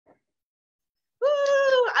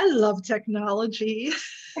I love technology.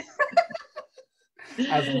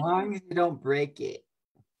 As long as you don't break it.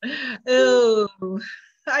 Oh,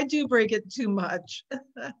 I do break it too much.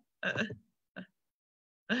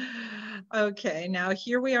 Okay, now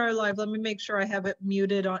here we are live. Let me make sure I have it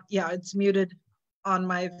muted on. Yeah, it's muted on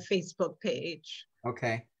my Facebook page.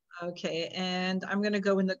 Okay. Okay, and I'm going to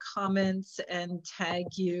go in the comments and tag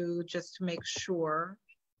you just to make sure.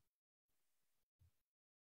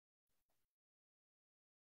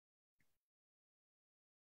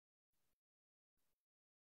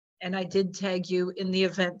 And I did tag you in the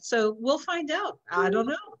event, so we'll find out. I don't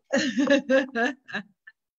know.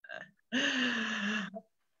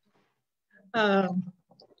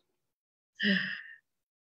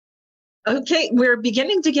 Okay, we're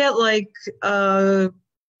beginning to get like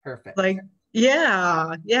perfect. Like,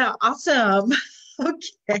 yeah, awesome.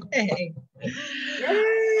 Okay.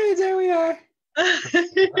 Yay, there we are.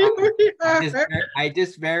 We are. I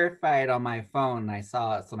just verified on my phone. I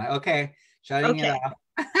saw it. So I'm like, okay, shutting it off.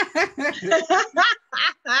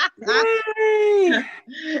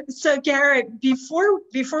 So Garrett,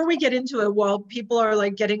 before we get into it, while people are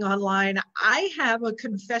like getting online, I have a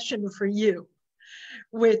confession for you,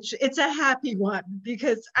 which it's a happy one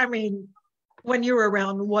because I mean, when you're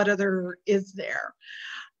around, what other is there?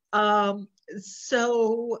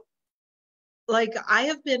 So like I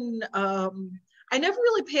have been, I never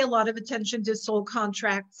really pay a lot of attention to soul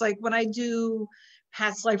contracts. Like when I do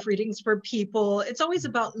past life readings for people, it's always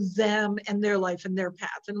about them and their life and their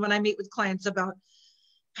path. And when I meet with clients about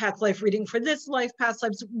past life reading for this life, past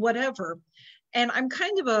lives, whatever. And I'm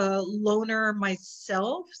kind of a loner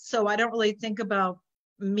myself. So I don't really think about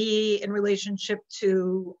me in relationship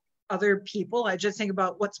to other people. I just think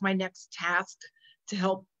about what's my next task to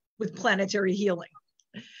help with planetary healing.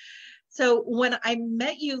 So when I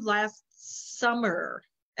met you last summer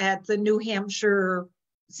at the New Hampshire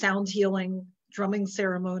sound healing drumming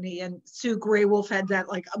ceremony, and Sue Grey Wolf had that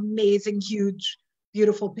like amazing, huge,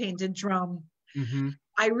 beautiful painted drum. Mm-hmm.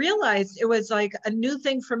 I realized it was like a new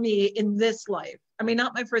thing for me in this life. I mean,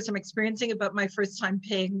 not my first time experiencing it, but my first time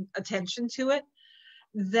paying attention to it,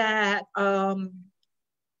 that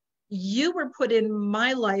you were put in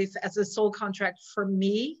my life as a soul contract for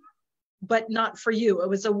me, but not for you. It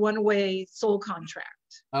was a one-way soul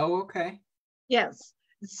contract. Oh, okay. Yes.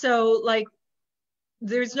 So like,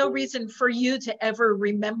 there's no reason for you to ever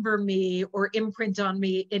remember me or imprint on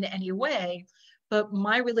me in any way. But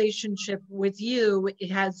my relationship with you, it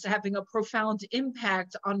has having a profound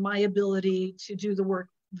impact on my ability to do the work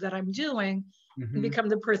that I'm doing and become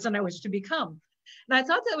the person I wish to become. And I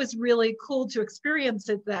thought that was really cool to experience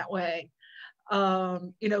it that way.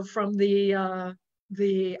 You know, from the,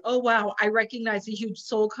 oh, wow, I recognize a huge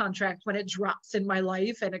soul contract when it drops in my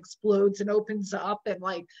life and explodes and opens up and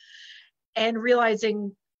like, and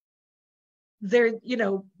realizing there, you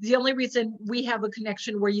know, the only reason we have a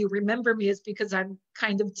connection where you remember me is because I'm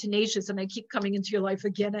kind of tenacious and I keep coming into your life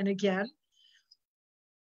again and again.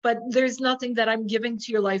 But there's nothing that I'm giving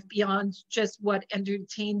to your life beyond just what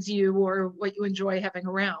entertains you or what you enjoy having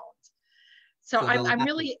around. So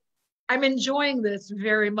I'm enjoying this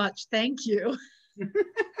very much. Thank you.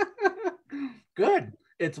 Good.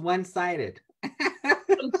 It's one-sided.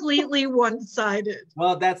 Completely one-sided.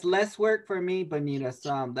 Well, that's less work for me, Bonita.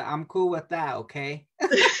 So I'm cool with that. Okay.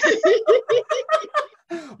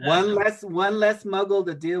 one less muggle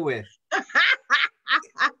to deal with.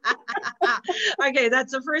 Okay,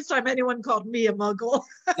 that's the first time anyone called me a muggle.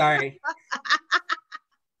 Sorry.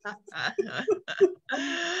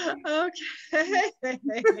 Okay.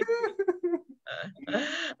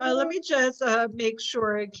 Let me just make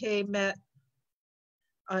sure K-Met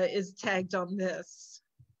is tagged on this.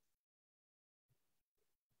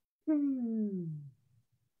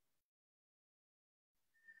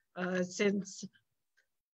 Since,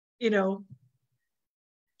 you know,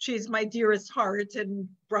 she's my dearest heart and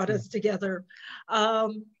brought us together.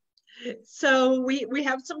 So we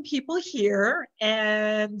have some people here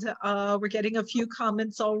and we're getting a few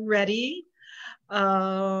comments already.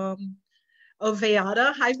 Oh,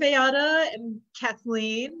 Veada. Hi, Veada and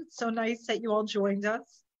Kathleen. So nice that you all joined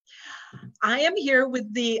us. I am here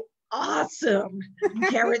with the awesome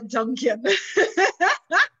Garrett Duncan.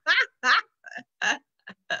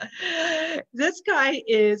 This guy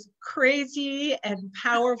is crazy and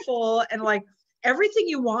powerful and like everything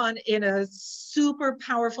you want in a super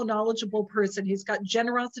powerful, knowledgeable person. He's got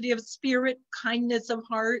generosity of spirit, kindness of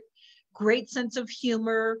heart, great sense of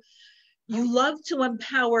humor. You love to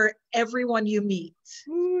empower everyone you meet.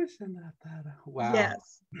 Wow.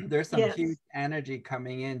 Yes. There's some huge energy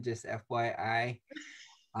coming in, just FYI.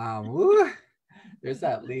 Woo. There's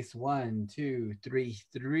at least one, two, three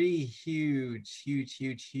huge.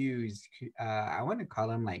 I want to call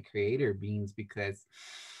them like creator beings because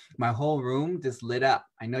my whole room just lit up.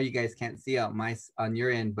 I know you guys can't see on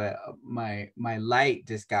your end, but my light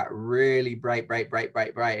just got really bright,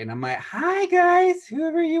 and I'm like, "Hi guys,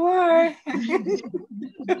 whoever you are."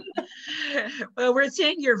 Well, we're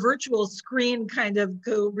seeing your virtual screen kind of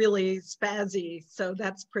go really spazzy, so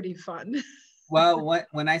that's pretty fun. Well,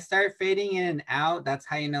 when I start fading in and out, that's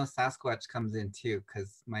how you know Sasquatch comes in too,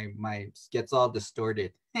 because my gets all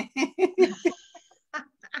distorted.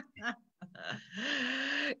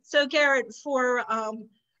 So Garrett,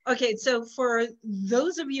 okay, so for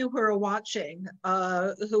those of you who are watching,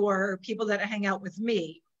 who are people that hang out with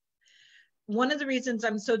me, one of the reasons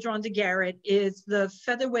I'm so drawn to Garrett is the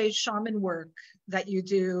Featherway shaman work that you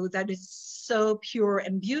do that is so pure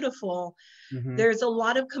and beautiful. Mm-hmm. There's a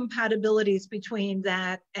lot of compatibilities between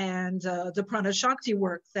that and the PranaShakthi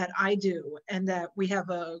work that I do and that we have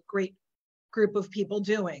a great group of people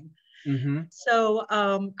doing. Mm-hmm. So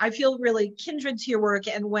I feel really kindred to your work.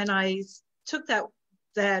 And when I took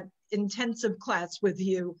that intensive class with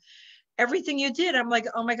you, everything you did, I'm like,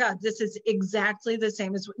 oh my God, this is exactly the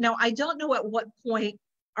same as. Now, I don't know at what point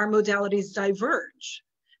our modalities diverge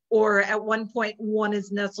or at one point one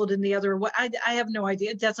is nestled in the other. I have no idea.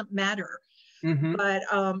 It doesn't matter. Mm-hmm. But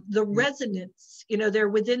the resonance, they're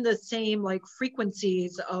within the same like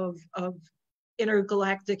frequencies of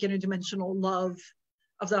intergalactic, interdimensional love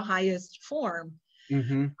of the highest form.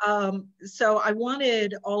 Mm-hmm. So I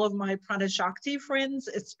wanted all of my PranaShakthi friends,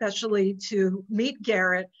 especially to meet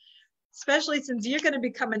Garrett, especially since you're going to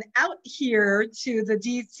be coming out here to the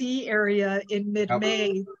DC area in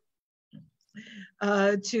mid-May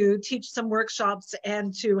to teach some workshops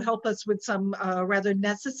and to help us with some rather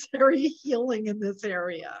necessary healing in this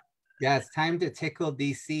area. Yeah, it's time to tickle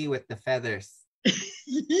DC with the feathers.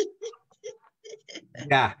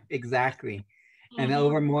 Yeah, exactly. And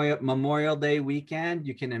over Memorial Day weekend,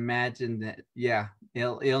 you can imagine that, yeah,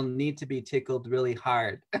 it'll need to be tickled really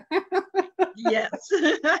hard. Yes.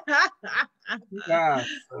 Yeah,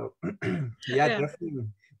 so yeah, definitely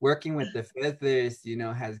working with the feathers,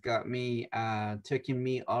 has got me taking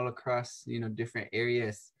me all across, different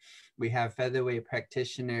areas. We have Featherway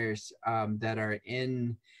practitioners that are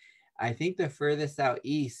in, I think the furthest out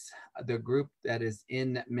east, the group that is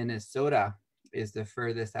in Minnesota is the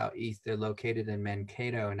furthest out east. They're located in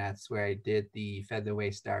Mankato, and that's where I did the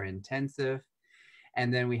Featherway Star Intensive.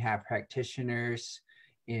 And then we have practitioners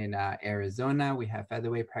in Arizona. We have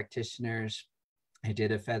Featherway practitioners. I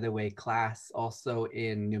did a Featherway class also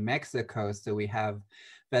in New Mexico. So we have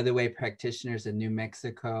Featherway practitioners in New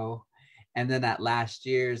Mexico. And then at last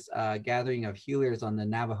year's gathering of healers on the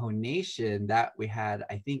Navajo Nation, that we had,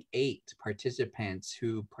 I think, 8 participants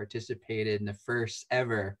who participated in the first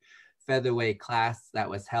ever Featherway class that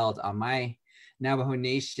was held on my Navajo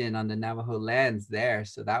Nation on the Navajo lands there.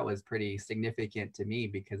 So that was pretty significant to me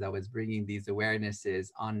because I was bringing these awarenesses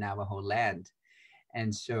on Navajo land.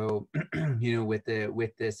 And so, with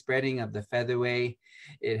the spreading of the Featherway,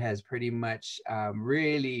 it has pretty much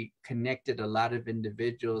really connected a lot of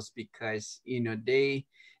individuals because, they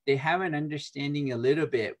have an understanding a little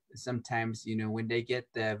bit sometimes, when they get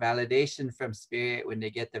the validation from spirit, when they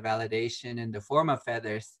get the validation in the form of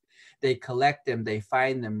feathers, they collect them, they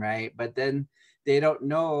find them, right? But then they don't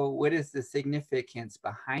know what is the significance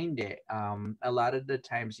behind it. A lot of the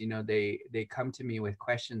times, they come to me with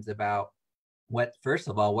questions about first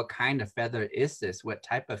of all, what kind of feather is this? What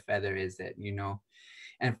type of feather is it?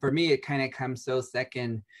 And for me, it kind of comes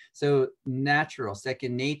so natural,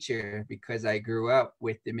 second nature, because I grew up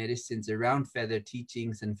with the medicines around feather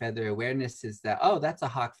teachings and feather awarenesses that, oh, that's a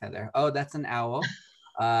hawk feather. Oh, that's an owl.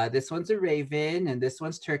 This one's a raven and this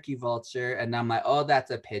one's turkey vulture. And I'm like, oh,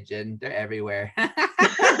 that's a pigeon. They're everywhere.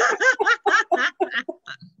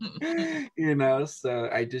 So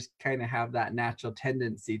I just kind of have that natural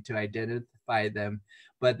tendency to identify them.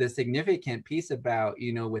 But the significant piece about,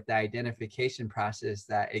 with the identification process,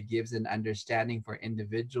 that it gives an understanding for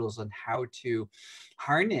individuals on how to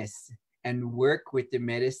harness and work with the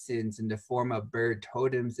medicines in the form of bird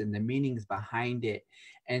totems and the meanings behind it.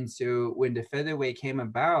 And so when the Featherway came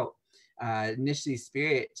about, initially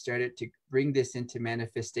spirit started to bring this into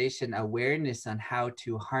manifestation, awareness on how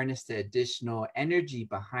to harness the additional energy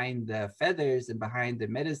behind the feathers and behind the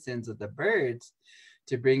medicines of the birds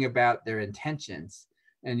to bring about their intentions.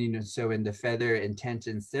 And, so in the feather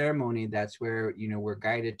intention ceremony, that's where, we're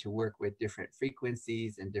guided to work with different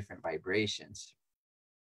frequencies and different vibrations.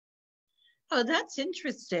 Oh, that's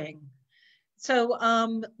interesting. So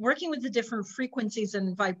working with the different frequencies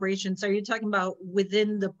and vibrations, are you talking about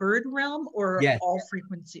within the bird realm or Yes. all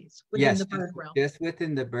frequencies within the bird realm? Just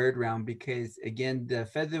within the bird realm, because again, the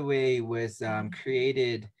Featherway was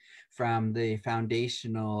created from the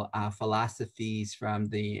foundational philosophies from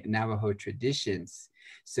the Navajo traditions.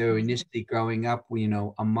 So initially growing up, you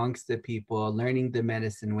know, amongst the people, learning the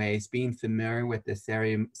medicine ways, being familiar with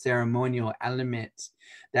the ceremonial elements,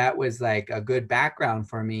 that was like a good background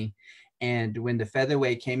for me. And when the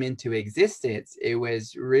Featherway came into existence, it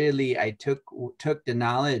was really, I took the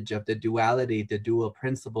knowledge of the duality, the dual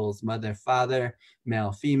principles, mother, father,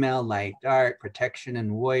 male, female, light, dark, protection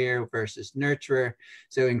and warrior versus nurturer.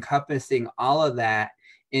 So encompassing all of that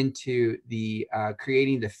into the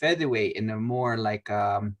creating the Featherway in a more like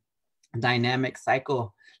dynamic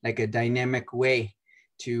cycle, like a dynamic way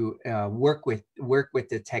to work with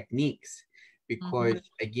the techniques. Because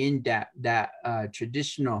again, that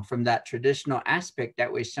traditional, from that traditional aspect, that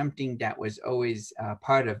was something that was always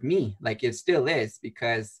part of me, like it still is,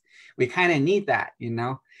 because we kind of need that, you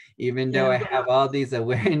know, even though I have all these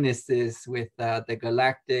awarenesses with the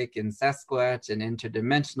galactic and Sasquatch and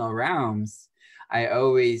interdimensional realms, I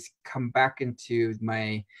always come back into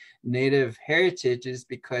my native heritages,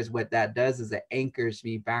 because what that does is it anchors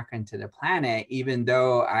me back into the planet, even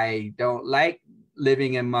though I don't like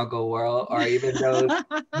living in Muggle world, or even though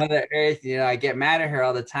Mother Earth, you know, I get mad at her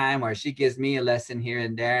all the time, or she gives me a lesson here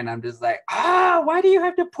and there, and I'm just like, why do you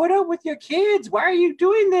have to put up with your kids? Why are you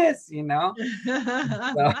doing this? You know?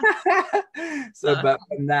 But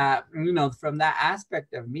from that, you know, from that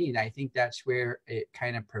aspect of me, I think that's where it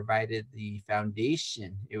kind of provided the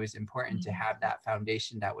foundation. It was important to have that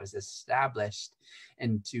foundation that was established,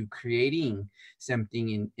 and to creating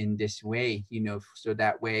something in this way, you know, so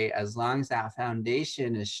that way, as long as that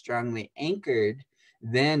foundation is strongly anchored,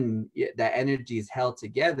 then that energy is held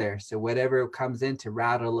together. So whatever comes in to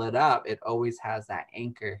rattle it up, it always has that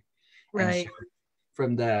anchor. Right. So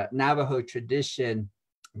from the Navajo tradition,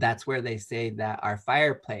 that's where they say that our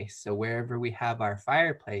fireplace, so wherever we have our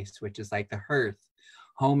fireplace, which is like the hearth,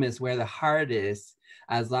 home is where the heart is.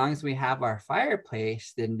 As long as we have our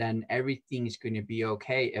fireplace, then everything's going to be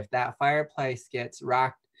okay. If that fireplace gets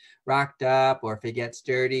rocked up, or if it gets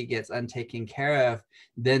dirty, gets untaken care of,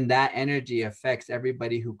 then that energy affects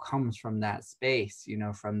everybody who comes from that space, you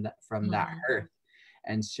know, from that hearth.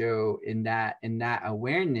 And so in that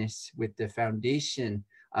awareness with the foundation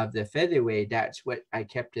of the Featherway, that's what I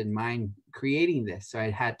kept in mind creating this. So I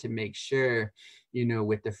had to make sure, you know,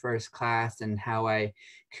 with the first class and how I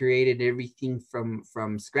created everything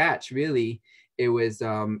from scratch, really, it was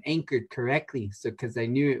anchored correctly. So because I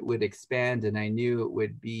knew it would expand, and I knew it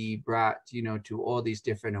would be brought, you know, to all these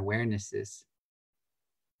different awarenesses.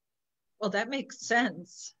 Well, that makes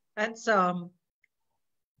sense. That's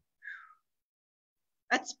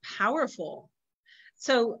powerful.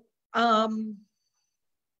 So I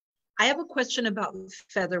have a question about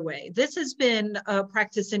Featherway. This has been a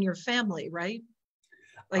practice in your family, right?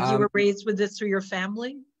 Like you were raised with this through your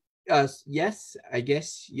family? Yes, I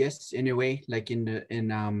guess, yes, in a way. Like it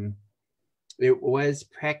was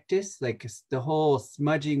practice. Like the whole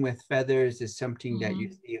smudging with feathers is something that you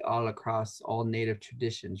see all across all Native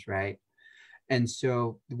traditions, right? And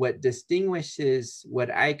so what distinguishes what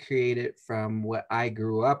I created from what I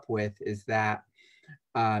grew up with is that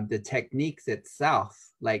the techniques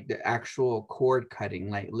itself, like the actual cord cutting,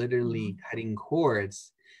 like literally cutting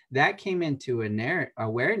cords, that came into an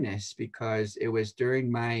awareness because it was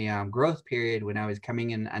during my growth period when I was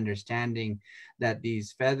coming in understanding that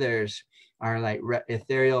these feathers are like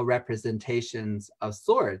ethereal representations of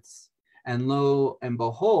swords. And lo and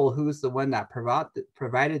behold, who's the one that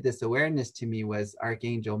provided this awareness to me was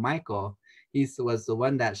Archangel Michael. He was the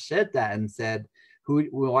one that shed that and said,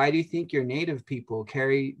 why do you think your Native people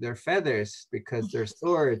carry their feathers? Because they're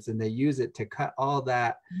swords, and they use it to cut all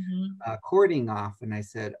that cording off. And I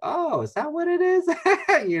said, oh, is that what it is?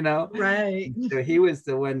 You know? Right. So he was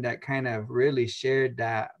the one that kind of really shared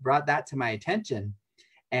that, brought that to my attention.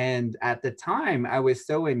 And at the time, I was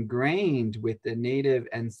so ingrained with the Native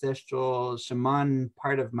ancestral shaman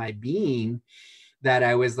part of my being that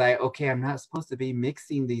I was like, okay, I'm not supposed to be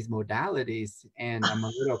mixing these modalities. And I'm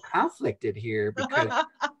a little conflicted here, because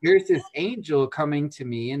here's this angel coming to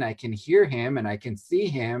me, and I can hear him and I can see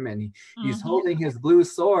him, and he's holding his blue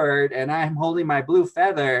sword, and I'm holding my blue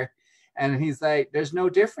feather. And he's like, there's no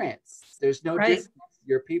difference. There's no difference.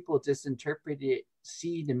 Your people just interpret it,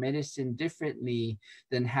 see the medicine differently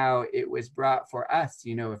than how it was brought for us,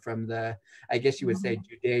 you know, from the, I guess you would say,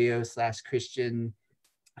 Judeo/Christian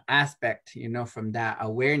aspect, you know, from that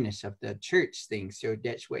awareness of the church thing. So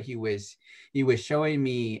that's what he was showing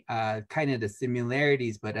me, kind of the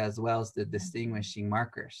similarities, but as well as the distinguishing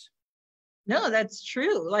markers. No, that's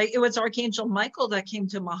true. Like, it was Archangel Michael that came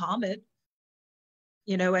to Muhammad,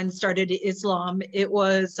 you know, and started Islam. It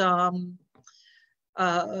was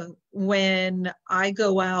when I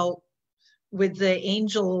go out with the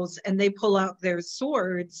angels and they pull out their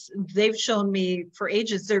swords, they've shown me for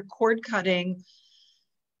ages they're cord cutting.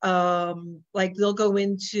 Like, they'll go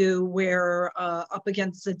into where up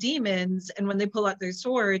against the demons, and when they pull out their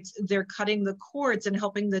swords, they're cutting the cords and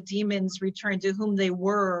helping the demons return to whom they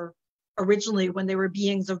were originally when they were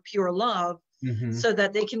beings of pure love, so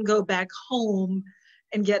that they can go back home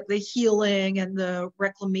and get the healing and the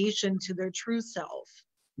reclamation to their true self.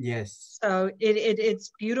 Yes. So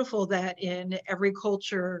it's beautiful that in every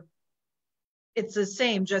culture it's the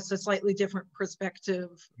same, just a slightly different perspective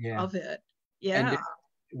of it. Yeah. And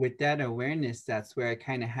with that awareness, that's where I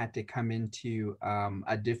kind of had to come into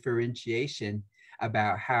a differentiation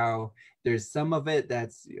about how there's some of it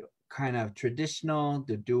that's kind of traditional,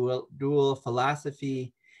 the dual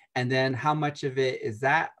philosophy, and then how much of it is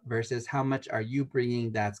that versus how much are you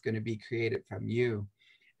bringing that's going to be created from you.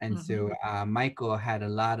 And so Michael had a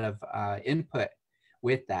lot of input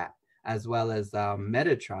with that, as well as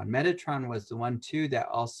Metatron. Metatron was the one too that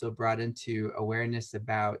also brought into awareness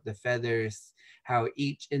about the feathers, how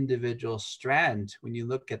each individual strand, when you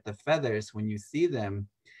look at the feathers, when you see them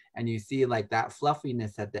and you see like that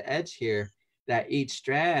fluffiness at the edge here, that each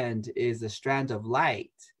strand is a strand of light.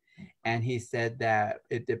 And he said that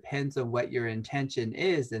it depends on what your intention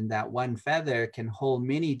is, and that one feather can hold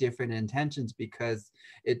many different intentions because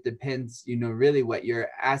it depends, you know, really what you're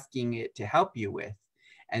asking it to help you with.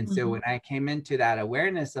 And so when I came into that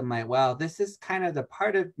awareness, I'm like, well, this is kind of the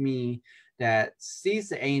part of me that sees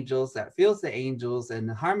the angels, that feels the angels,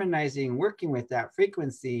 and harmonizing, working with that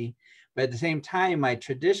frequency. But at the same time, my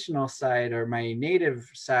traditional side or my native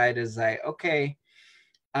side is like, okay,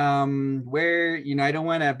 where, you know, I don't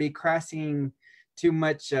want to be crossing too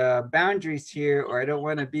much boundaries here, or I don't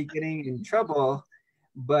want to be getting in trouble.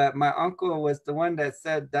 But my uncle was the one that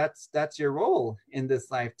said, that's your role in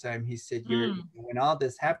this lifetime. He said, when all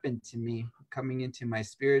this happened to me, coming into my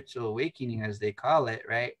spiritual awakening, as they call it,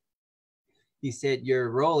 right? He said,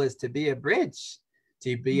 your role is to be a bridge,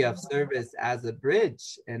 to be of service as a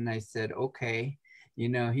bridge. And I said, okay. You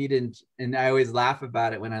know, he didn't, and I always laugh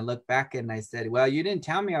about it when I look back and I said, well, you didn't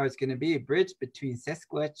tell me I was going to be a bridge between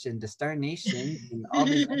Sasquatch and the Star Nation and all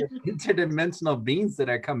these other interdimensional beings that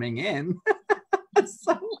are coming in.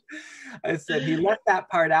 So I said, he left that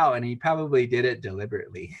part out, and he probably did it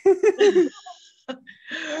deliberately.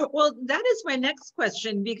 Well, that is my next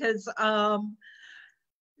question, because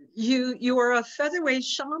you are a Featherway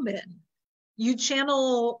shaman. You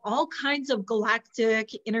channel all kinds of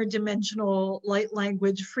galactic, interdimensional light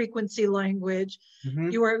language, frequency language.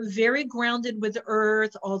 You are very grounded with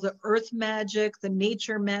Earth, all the Earth magic, the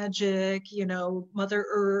nature magic, you know, Mother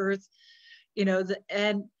Earth, you know,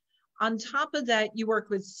 and on top of that, you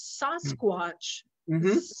work with Sasquatch.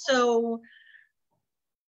 So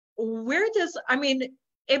where does, I mean,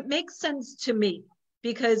 it makes sense to me,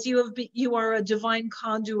 because you are a divine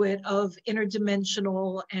conduit of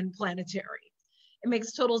interdimensional and planetary. It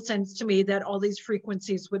makes total sense to me that all these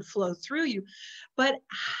frequencies would flow through you. But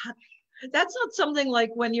that's not something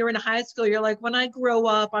like when you're in high school, you're like, when I grow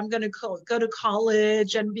up, I'm going to go to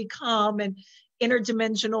college and become an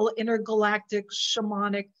interdimensional, intergalactic,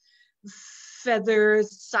 shamanic,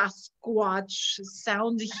 feathers, Sasquatch,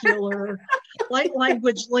 sound healer, light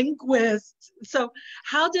language linguist. So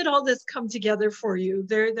how did all this come together for you?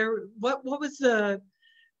 What was the,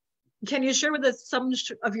 can you share with us some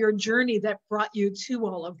of your journey that brought you to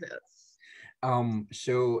all of this?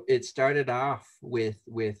 So it started off with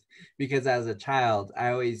because as a child, I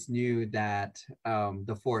always knew that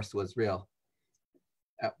the Force was real.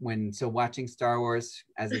 So watching Star Wars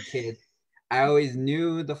as a kid, I always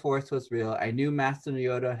knew the Force was real. I knew Master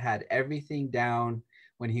Yoda had everything down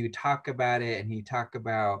when he would talk about it, and he talked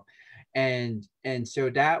about, and so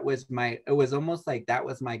that was it was almost like that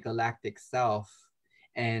was my galactic self.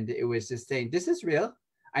 And it was just saying, this is real.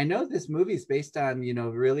 I know this movie is based on, you know,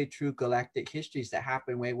 really true galactic histories that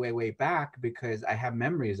happened way, way, way back, because I have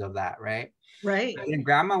memories of that, right? Right. And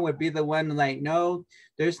grandma would be the one like, no,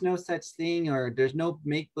 there's no such thing, or there's no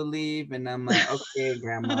make-believe. And I'm like, okay,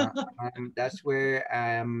 grandma, that's where,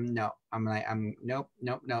 no, I'm like, nope.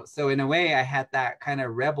 So in a way, I had that kind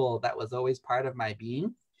of rebel that was always part of my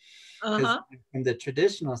being. Because from the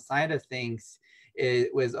traditional side of things,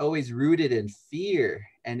 it was always rooted in fear.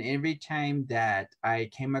 And every time that I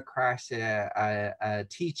came across a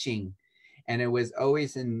teaching, and it was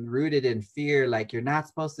always rooted in fear, like, you're not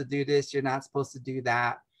supposed to do this, you're not supposed to do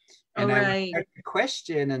that. And I would start to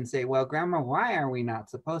question and say, well, Grandma, why are we not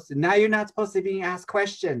supposed to? Now you're not supposed to be asked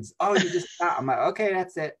questions. Oh, you just stop. I'm like, okay,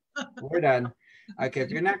 that's it. We're done. Okay, if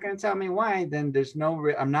you're not going to tell me why, then there's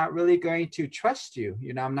I'm not really going to trust you.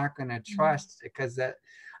 You know, I'm not going to trust, because that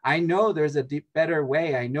I know there's a better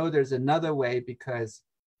way. I know there's another way, because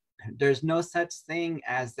there's no such thing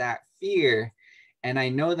as that fear. And I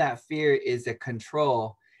know that fear is a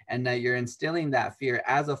control, and that you're instilling that fear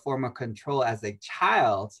as a form of control as a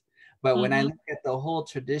child. But when I look at the whole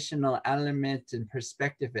traditional element and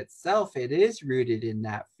perspective itself, it is rooted in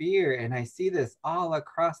that fear. And I see this all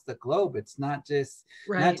across the globe. It's not just,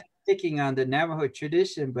 not just sticking on the Navajo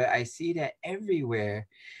tradition, but I see that everywhere.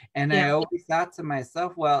 And I always thought to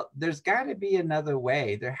myself, well, there's got to be another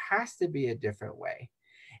way. There has to be a different way.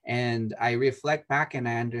 And I reflect back and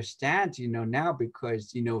I understand, you know, now,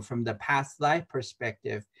 because, you know, from the past life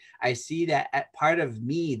perspective, I see that at part of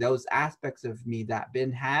me, those aspects of me that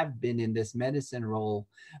have been in this medicine role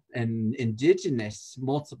and indigenous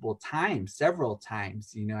multiple times, several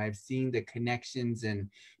times. You know, I've seen the connections in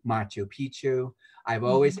Machu Picchu. I've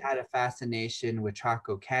always had a fascination with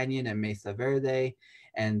Chaco Canyon and Mesa Verde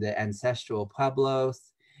and the ancestral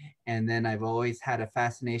pueblos. And then I've always had a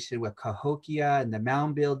fascination with Cahokia and the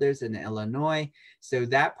mound builders in Illinois. So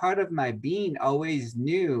that part of my being always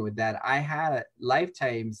knew that I had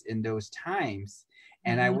lifetimes in those times.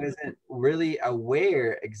 And I wasn't really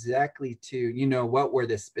aware exactly to, you know, what were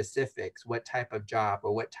the specifics, what type of job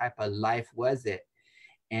or what type of life was it.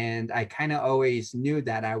 And I kind of always knew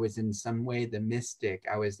that I was in some way the mystic,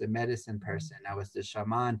 I was the medicine person, I was the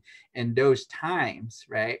shaman in those times,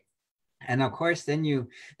 right? And of course, then you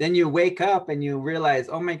wake up and you realize,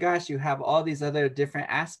 oh my gosh, you have all these other different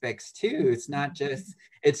aspects too.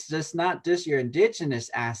 It's just not just your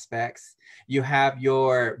indigenous aspects. You have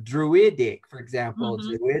your druidic, for example,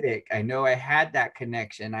 druidic. I know I had that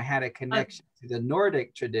connection. I had a connection to the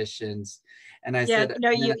Nordic traditions. And I said,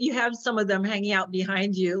 you know, you have some of them hanging out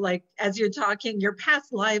behind you. Like as you're talking, your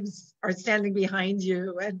past lives are standing behind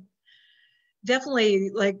you. And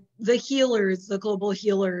definitely, like the healers, the global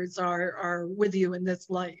healers are with you in this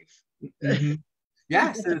life.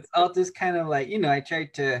 Yeah, so it's all just kind of like, you know, I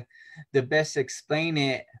tried to the best explain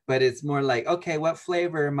it, but it's more like, okay, what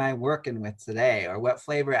flavor am I working with today? Or what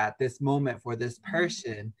flavor at this moment for this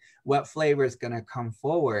person? What flavor is going to come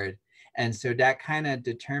forward? And so that kind of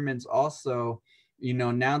determines also, you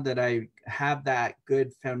know, now that I have that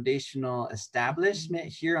good foundational establishment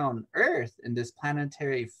here on Earth in this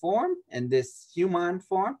planetary form, in this human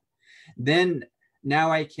form, then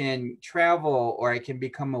now I can travel or I can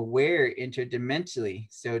become aware interdimensionally.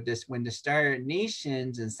 So just when the Star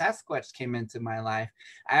Nations and Sasquatch came into my life,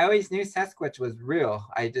 I always knew Sasquatch was real.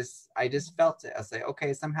 I just felt it. I was like,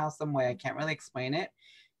 okay, somehow, some way, I can't really explain it.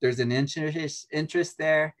 There's an interest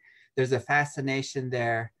there. There's a fascination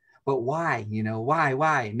there. But why? You know,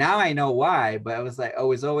 why? Now I know why, but I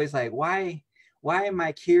was always like, why am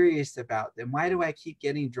I curious about them? Why do I keep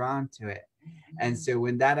getting drawn to it? And so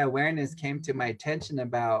when that awareness came to my attention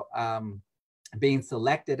about being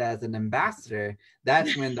selected as an ambassador,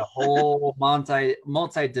 that's when the whole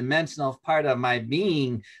multi-dimensional part of my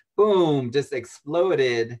being, boom, just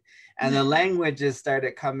exploded. And the languages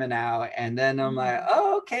started coming out. And then I'm like,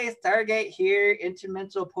 oh, okay, Stargate here,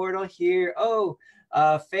 interdimensional portal here. Oh,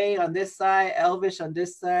 Fae on this side, Elvish on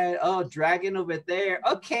this side. Oh, dragon over there.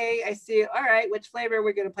 Okay, I see. All right, which flavor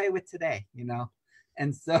we're going to play with today, you know?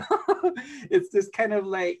 And so it's just kind of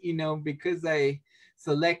like, you know, because I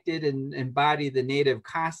selected and embodied the native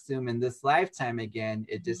costume in this lifetime again,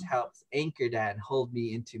 it just helps anchor that and hold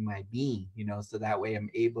me into my being, you know, so that way I'm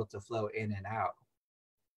able to flow in and out.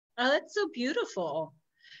 Oh, that's so beautiful.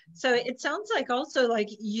 So it sounds like also like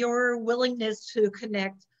your willingness to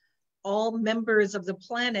connect all members of the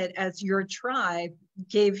planet as your tribe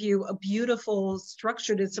gave you a beautiful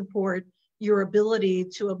structure to support your ability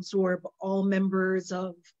to absorb all members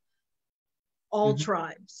of all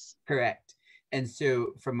tribes. Correct. And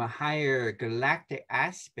so from a higher galactic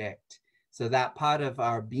aspect, so that part of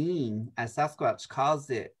our being, as Sasquatch calls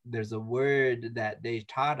it, there's a word that they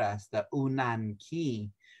taught us, the Unan Ki,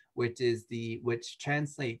 which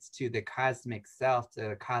translates to the cosmic self, to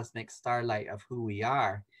the cosmic starlight of who we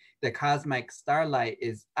are. The cosmic starlight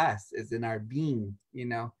is us, is in our being, you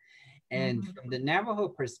know. And from the Navajo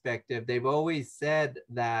perspective, they've always said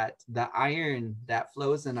that the iron that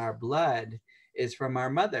flows in our blood is from our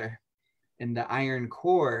mother. in the iron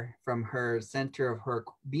core from her center of her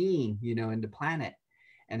being, in the planet.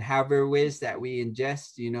 And however it is that we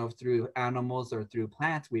ingest, through animals or through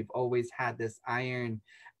plants, we've always had this iron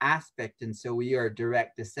aspect. And so we are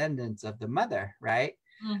direct descendants of the mother, right?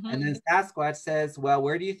 Mm-hmm. And then Sasquatch says, well,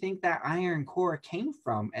 where do you think that iron core came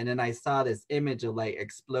from? And then I saw this image of like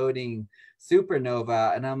exploding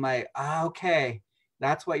supernova. And I'm like, oh, okay,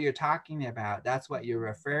 that's what you're talking about. That's what you're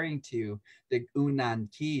referring to, the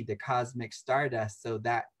Unan Ki, the cosmic stardust. So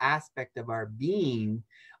that aspect of our being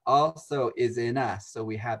also is in us. So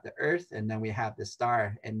we have the earth and then we have the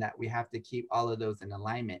star, and that we have to keep all of those in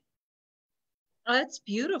alignment. Oh, that's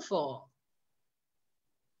beautiful.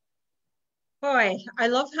 Boy, I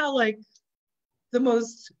love how like the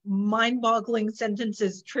most mind-boggling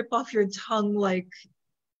sentences trip off your tongue like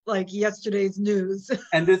yesterday's news.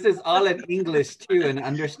 And this is all in English too, an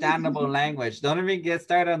understandable language. Don't even get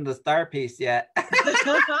started on the star piece yet.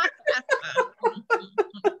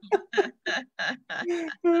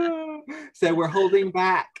 So we're holding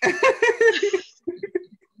back.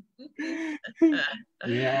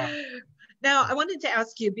 Yeah. Now I wanted to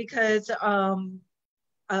ask you, because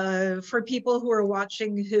for people who are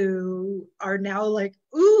watching who are now like,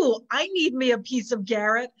 ooh, I need me a piece of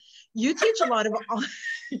Garrett. You teach a lot of...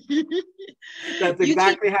 That's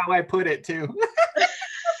exactly how I put it too.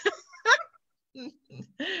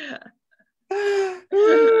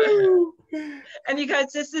 And you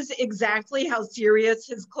guys, this is exactly how serious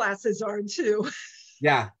his classes are too.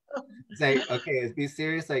 Yeah. It's like, okay, be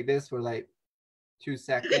serious like this for like 2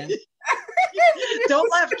 seconds. Don't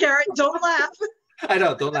laugh, Garrett. Don't laugh. I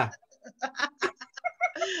know, don't laugh.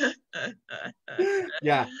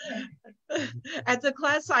 Yeah. At the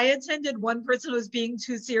class I attended, one person was being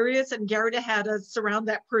too serious, and Garrett had us surround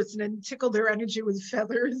that person and tickle their energy with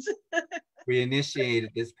feathers. We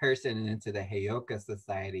initiated this person into the Heyoka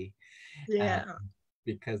Society. Yeah.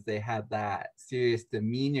 Because they had that serious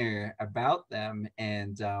demeanor about them.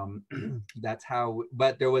 And that's how,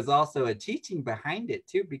 but there was also a teaching behind it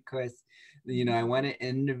too, because, I wanted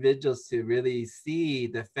individuals to really see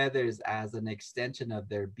the feathers as an extension of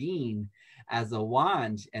their being, as a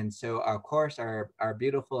wand. And so of course our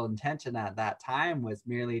beautiful intention at that time was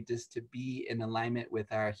merely just to be in alignment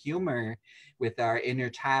with our humor, with our inner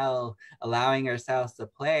child, allowing ourselves to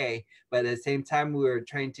play. But at the same time, we were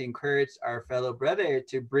trying to encourage our fellow brother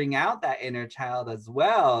to bring out that inner child as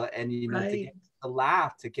well. And, right. To get to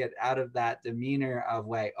laugh, to get out of that demeanor of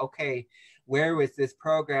like, okay, where was this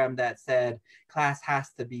program that said class has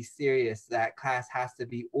to be serious, that class has to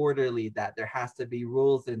be orderly, that there has to be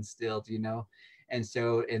rules instilled, And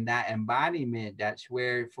so in that embodiment, that's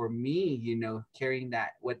where for me, carrying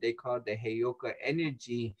that, what they call the Heyoka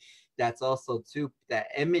energy, that's also too, that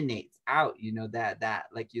emanates out, that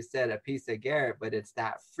like you said, a piece of Garrett, but it's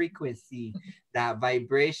that frequency, that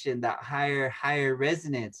vibration, that higher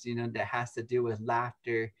resonance, that has to do with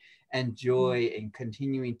laughter and joy, and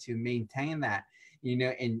continuing to maintain that,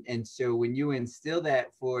 and so when you instill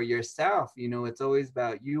that for yourself, it's always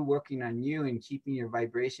about you working on you and keeping your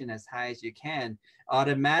vibration as high as you can.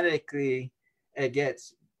 Automatically it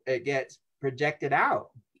gets projected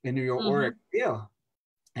out in your auric field.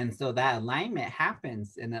 And so that alignment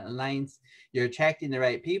happens, and it aligns, you're attracting the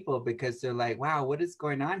right people, because they're like, wow, what is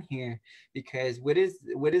going on here? Because what is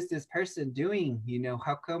this person doing?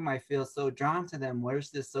 How come I feel so drawn to them? Why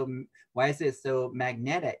is it so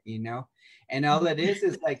magnetic? And all it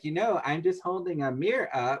is like, I'm just holding a mirror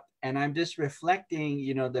up, and I'm just reflecting,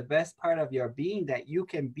 the best part of your being, that you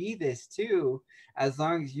can be this too, as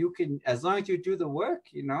long as you do the work,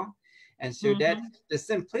 And so that's the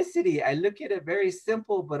simplicity. I look at it very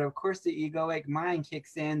simple, but of course the egoic mind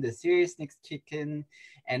kicks in, the seriousness kicks in,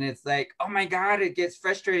 and it's like, oh my God, it gets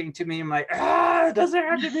frustrating to me. I'm like, it doesn't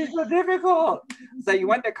have to be so difficult. It's like, you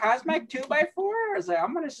want the cosmic 2x4? I was like,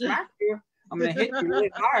 I'm gonna smack you. I'm gonna hit you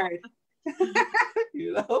really hard.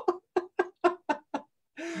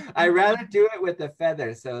 I rather do it with the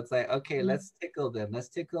feather. So it's like, okay, let's tickle them. Let's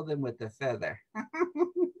tickle them with the feather.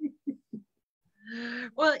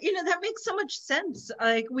 Well, that makes so much sense.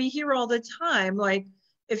 Like, we hear all the time, like,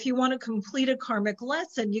 if you want to complete a karmic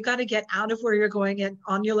lesson, you got to get out of where you're going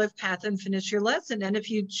on your life path and finish your lesson. And if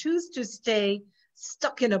you choose to stay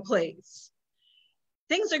stuck in a place,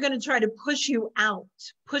 things are going to try to push you out,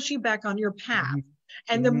 push you back on your path.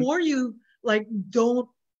 And the more you like don't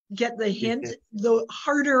get the hint, the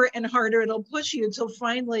harder and harder it'll push you, until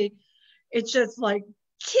finally it's just like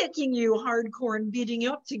kicking you hardcore and beating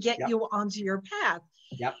you up to get you onto your path.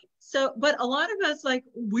 Yep. So, but a lot of us, like,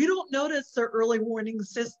 we don't notice the early warning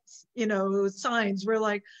signs. We're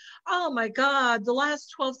like, oh my God, the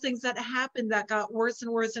last 12 things that happened that got worse and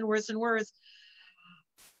worse and worse and worse.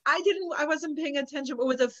 I wasn't paying attention, but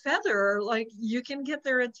with a feather, like, you can get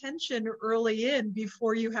their attention early in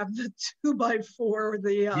before you have the 2x4 or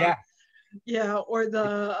the, or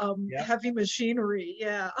the heavy machinery.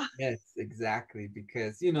 Yeah. Yes, exactly.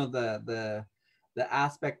 Because, the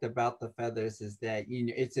aspect about the feathers is that,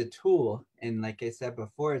 it's a tool. And like I said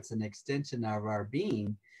before, it's an extension of our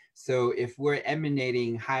being. So if we're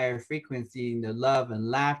emanating higher frequency in the love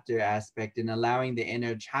and laughter aspect and allowing the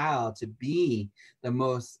inner child to be the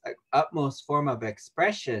most utmost form of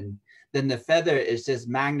expression, then the feather is just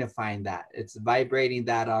magnifying that. It's vibrating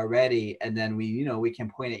that already. And then we can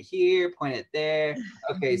point it here, point it there.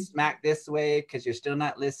 Okay, smack this way because you're still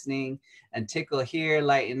not listening, and tickle here,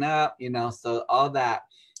 lighten up, so all that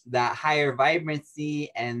higher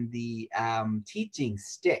vibrancy and the teaching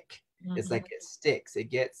stick. It's like it sticks. It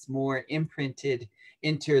gets more imprinted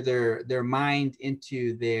into their mind,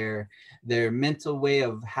 into their mental way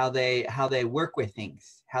of how they work with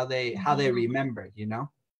things, how they remember,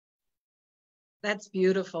 That's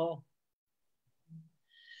beautiful.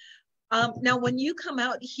 Now, when you come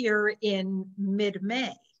out here in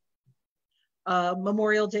mid-May,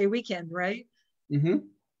 Memorial Day weekend, right?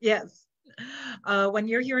 Yes. When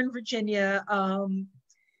you're here in Virginia,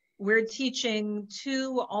 we're teaching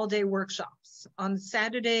 2 all-day workshops. On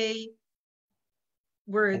Saturday,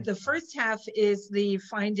 where the first half is the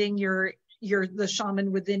finding the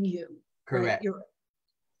shaman within you. Correct. Right?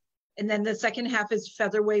 And then the second half is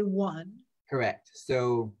Featherway 1. Correct.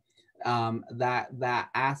 So that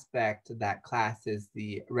aspect, that class is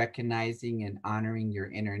the recognizing and honoring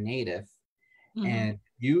your inner native. And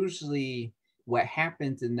usually what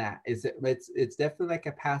happens in that is it's definitely like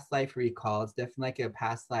a past life recall. It's definitely like a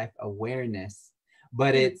past life awareness,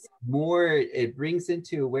 but it's more, it brings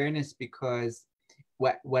into awareness because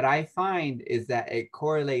what I find is that it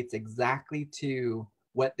correlates exactly to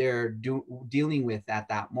what they're dealing with at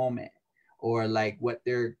that moment, or like what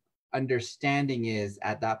their understanding is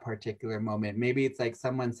at that particular moment. Maybe it's like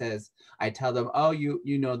someone says, I tell them, oh,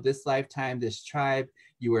 this lifetime, this tribe,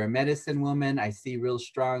 you were a medicine woman. I see real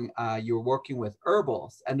strong, you're working with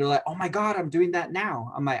herbals. And they're like, oh my God, I'm doing that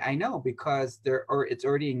now. I'm like, I know, because it's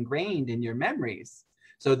already ingrained in your memories.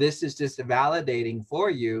 So this is just validating for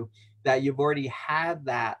you that you've already had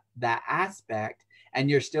that aspect, and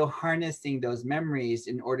you're still harnessing those memories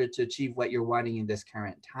in order to achieve what you're wanting in this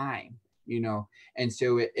current time, and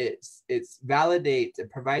so it validates, it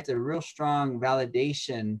provides a real strong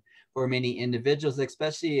validation for many individuals,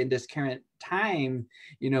 especially in this current time,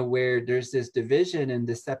 where there's this division and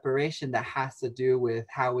this separation that has to do with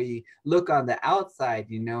how we look on the outside,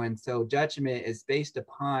 and so judgment is based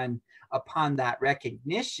upon that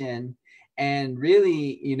recognition. And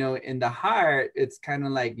really, in the heart, it's kind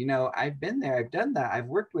of like, I've been there, I've done that, I've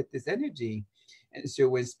worked with this energy. And so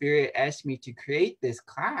when Spirit asked me to create this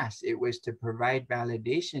class, it was to provide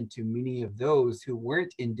validation to many of those who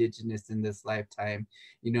weren't indigenous in this lifetime,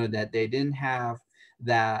 that they didn't have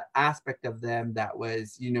that aspect of them that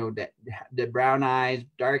was, the brown eyes,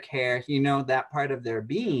 dark hair, that part of their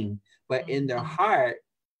being, but in their heart,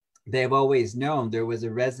 they've always known there was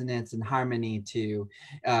a resonance and harmony to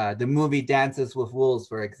the movie Dances with Wolves,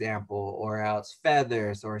 for example, or else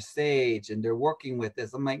Feathers or Sage, and they're working with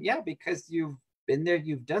this. I'm like, yeah, because you've been there,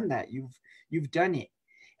 you've done that, you've done it.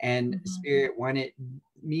 And Spirit wanted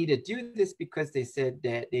me to do this because they said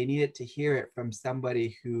that they needed to hear it from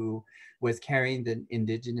somebody who was carrying the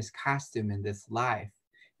indigenous costume in this life,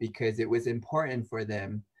 because it was important for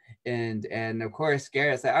them. And of course,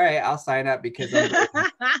 Garrett said, all right, I'll sign up because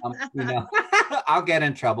I'll get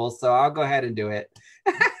in trouble, so I'll go ahead and do it.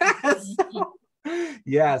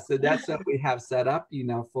 So that's what we have set up,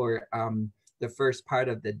 for the first part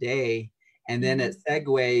of the day. And then it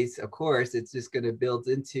segues, of course, it's just going to build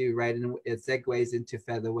into, it segues into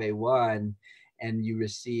Featherway 1, and you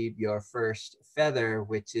receive your first feather,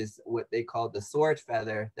 which is what they call the sword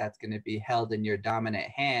feather. That's going to be held in your dominant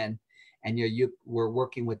hand. And we're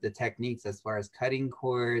working with the techniques as far as cutting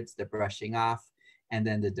cords, the brushing off, and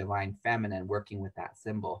then the divine feminine, working with that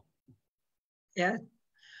symbol. Yeah.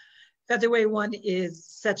 Featherway 1 is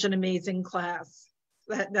such an amazing class.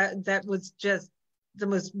 That was just the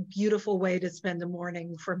most beautiful way to spend the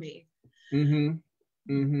morning for me. And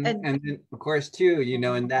then, of course, too,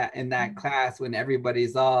 in that class, when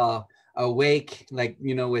everybody's all awake, like,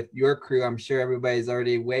 with your crew, I'm sure everybody's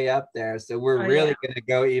already way up there. So we're really going to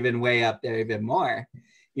go even way up there even more,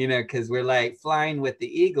 you know, because we're like flying with the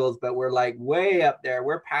eagles, but we're like way up there.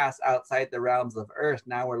 We're past outside the realms of earth.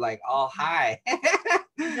 Now we're like all high.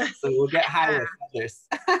 So we'll get high with feathers.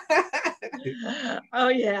 Oh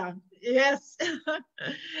yeah, yes.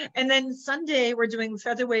 And then Sunday we're doing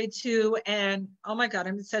Featherway too. And oh my God,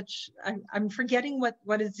 I'm forgetting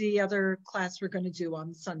what is the other class we're going to do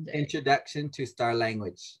on Sunday. Introduction to Star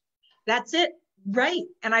Language. That's it, right?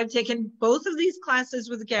 And I've taken both of these classes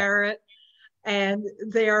with Garrett, and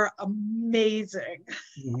they are amazing.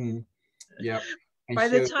 Mm-hmm. Yep. And By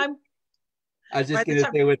the time I was just gonna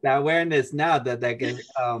say, with the awareness now that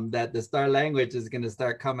that the Star Language is gonna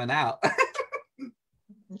start coming out.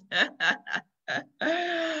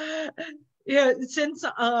 Yeah, since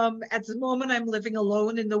at the moment I'm living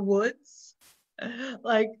alone in the woods,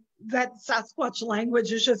 like that Sasquatch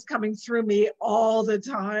language is just coming through me all the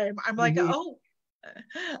time. I'm like, oh,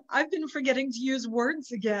 I've been forgetting to use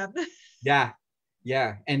words again. Yeah.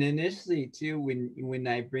 Yeah. And initially too, when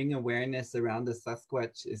I bring awareness around the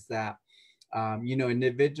Sasquatch, is that you know,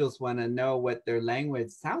 individuals want to know what their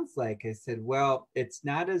language sounds like. I said, well, it's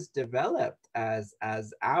not as developed as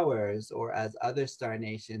ours or as other star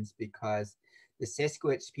nations, because the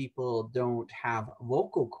Sasquatch people don't have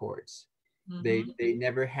vocal cords. Mm-hmm. They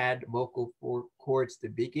never had vocal cords to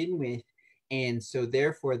begin with. And so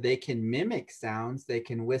therefore they can mimic sounds, they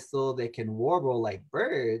can whistle, they can warble like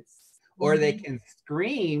birds, or they can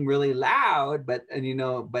scream really loud, but you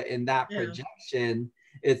know, but in that projection,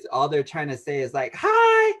 it's all they're trying to say is like,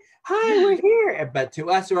 hi, we're here. But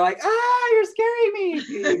to us, we're like, you're scaring me,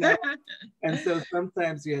 you know? And so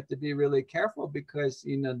sometimes you have to be really careful, because,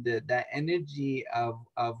 you know, that energy of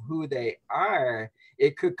who they are,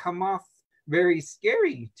 it could come off very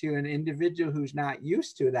scary to an individual who's not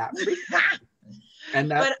used to that frequency.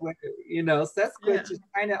 And that's what, you know, Sasquatch is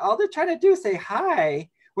kind of, all they're trying to do is say, hi,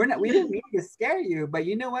 we didn't mean to scare you. But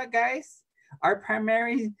you know what, guys? Our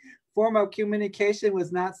primary form of communication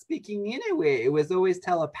was not speaking anyway. It was always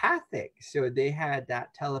telepathic. So they had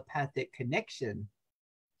that telepathic connection.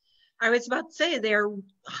 I was about to say they're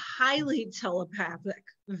highly telepathic,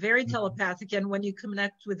 very telepathic. And when you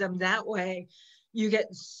connect with them that way, you get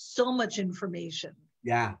so much information.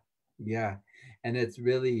 Yeah. Yeah. And it's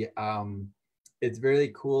really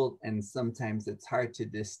cool. And sometimes it's hard to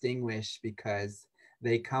distinguish, because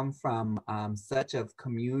they come from such a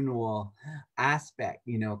communal aspect,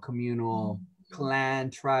 you know, communal clan,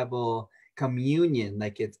 tribal communion,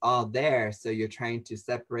 like it's all there. So you're trying to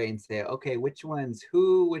separate and say, okay, which one's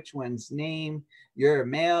who, which one's name, you're a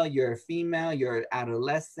male, you're a female, you're an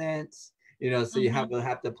adolescent, you know, so you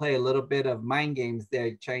have to play a little bit of mind games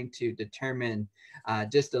there, trying to determine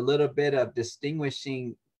just a little bit of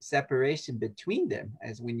distinguishing separation between them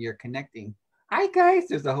as when you're connecting. Hi guys,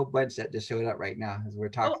 there's a whole bunch that just showed up right now as we're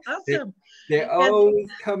talking. Oh, awesome. They always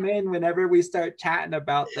come in whenever we start chatting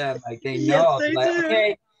about them. Like they know, yes, they like, do.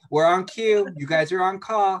 Okay, we're on cue. You guys are on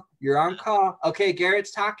call. You're on call. Okay,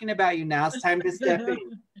 Garrett's talking about you now. It's time to step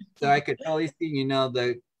in. So I could totally see, you know,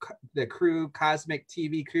 the crew, cosmic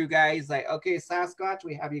TV crew guys, like, okay, Sasquatch,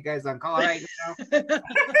 we have you guys on call right now.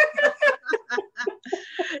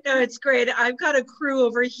 No, it's great. I've got a crew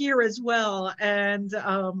over here as well. And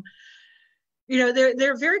you know,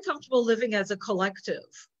 they're very comfortable living as a collective,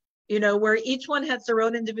 you know, where each one has their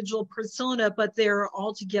own individual persona, but they're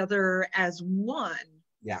all together as one.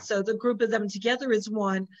 Yeah. So the group of them together is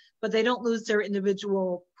one, but they don't lose their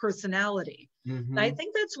individual personality. And I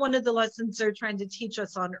think that's one of the lessons they're trying to teach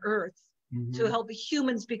us on Earth, to help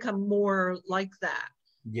humans become more like that.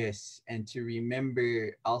 Yes, and to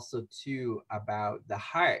remember also too about the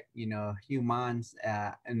heart, you know, humans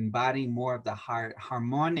embodying more of the heart,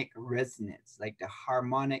 harmonic resonance, like the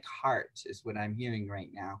harmonic heart is what I'm hearing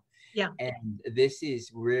right now. Yeah. And this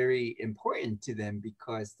is very important to them,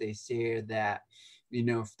 because they share that, you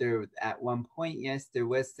know, if there at one point, yes, there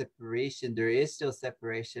was separation, there is still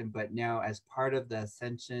separation, but now as part of the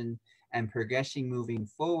ascension and progression moving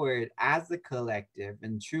forward as a collective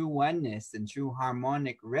in true oneness and true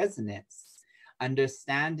harmonic resonance,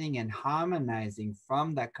 understanding and harmonizing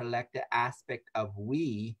from that collective aspect of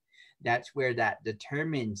we, that's where that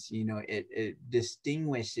determines, you know, it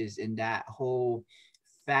distinguishes in that whole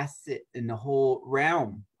facet, in the whole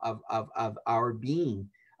realm of our being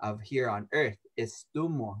of here on earth.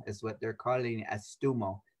 Estumo is what they're calling it,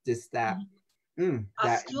 estumo. Just that,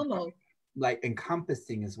 that estumo. Like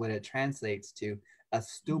encompassing is what it translates to.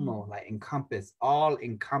 Estumo, like encompass, all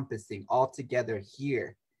encompassing, all together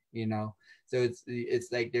here, you know. So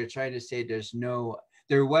it's like they're trying to say there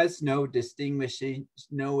was no distinguishing,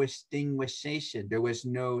 there was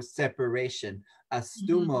no separation.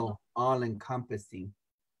 Estumo, all encompassing.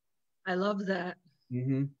 I love that.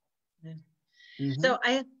 Mm-hmm. Mm-hmm. So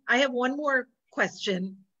I have one more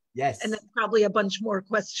question. Yes. And then probably a bunch more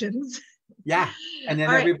questions. Yeah. And then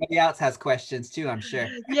everybody else has questions too, I'm sure.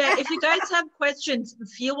 Yeah, if you guys have questions,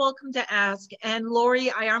 feel welcome to ask. And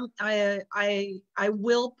Lori, I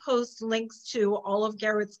will post links to all of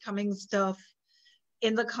Garrett's coming stuff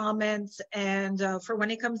in the comments. And for when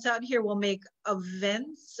he comes out here, we'll make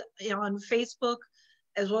events on Facebook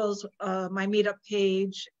as well as my meetup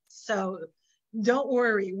page. So don't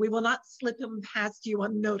worry, we will not slip him past you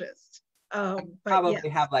unnoticed. But probably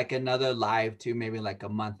have like another live too, maybe like a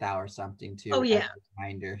month out or something too. Oh yeah,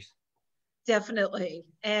 reminders. Definitely.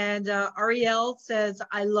 And Ariel says,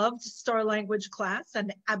 I loved Star Language class,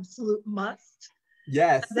 an absolute must.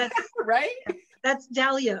 Yes. That's right. That's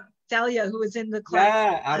Dahlia, who was in the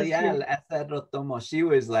class. Yeah, Ariel, she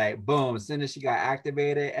was like, boom, as soon as she got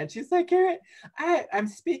activated. And she's like, Garrett, I'm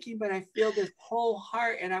speaking, but I feel this whole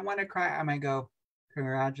heart and I want to cry. I'm going to go,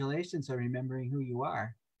 congratulations on remembering who you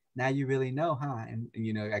are. Now you really know, huh? And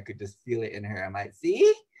you know, I could just feel it in her. I'm like,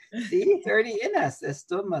 see, it's already in us.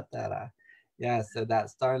 Yeah, so that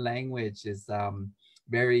star language is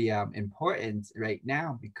very important right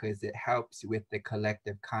now because it helps with the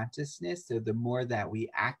collective consciousness. So the more that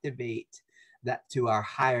we activate that to our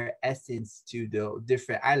higher essence, to the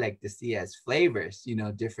different, I like to see as flavors, you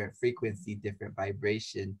know, different frequency, different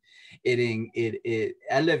vibration, it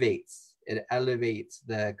elevates. It elevates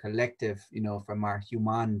the collective, you know, from our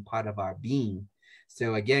human part of our being.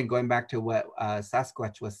 So again, going back to what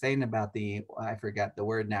Sasquatch was saying about I forgot the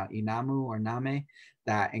word now, Inamu or Name,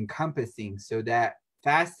 that encompassing. So that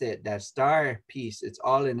facet, that star piece, it's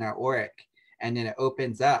all in our auric. And then it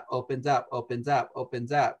opens up, opens up, opens up,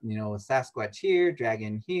 opens up. You know, Sasquatch here,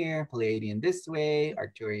 Dragon here, Pleiadian this way,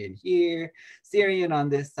 Arcturian here, Syrian on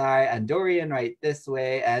this side, Andorian right this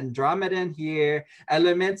way, Andromedan here,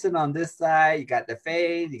 Elementan on this side. You got the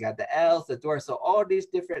Fae, you got the Elves, the Dwarves. So all these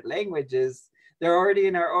different languages, they're already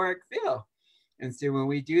in our auric field. And so when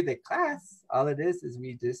we do the class, all it is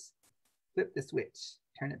we just flip the switch,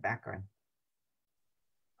 turn it back on.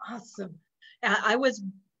 Awesome. I was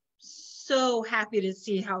so happy to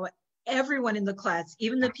see how everyone in the class,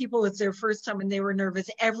 even the people it's their first time and they were nervous,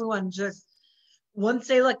 everyone just, once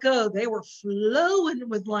they let go, they were flowing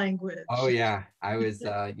with language. Oh yeah, I was,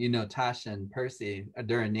 you know, Tasha and Percy,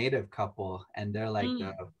 they're a native couple, and they're like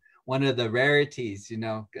one of the rarities, you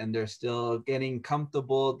know, and they're still getting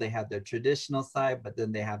comfortable. They have their traditional side, but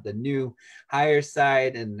then they have the new higher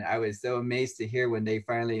side. And I was so amazed to hear when they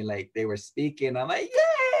finally, like, they were speaking. I'm like,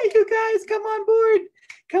 yay, you guys, come on board.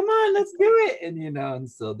 Come on, let's do it. And, you know, and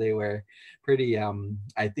so they were pretty,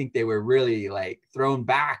 I think they were really like thrown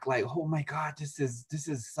back, like, oh my God, this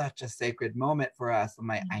is such a sacred moment for us. I'm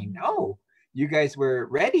like, I know you guys were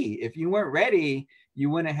ready. If you weren't ready, you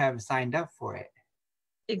wouldn't have signed up for it.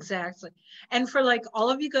 Exactly. And for like all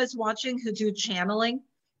of you guys watching who do channeling,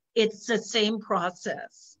 it's the same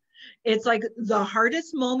process. It's like the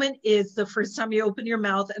hardest moment is the first time you open your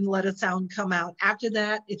mouth and let a sound come out. After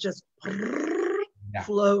that, it just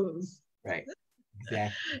flows. Right.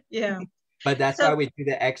 Exactly. Yeah. But that's why we do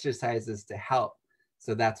the exercises to help.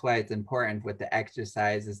 So that's why it's important with the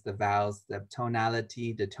exercises, the vowels, the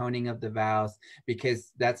tonality, the toning of the vowels,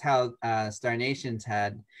 because that's how Star Nations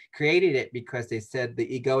had created it, because they said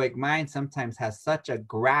the egoic mind sometimes has such a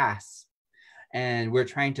grasp and we're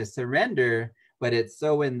trying to surrender, but it's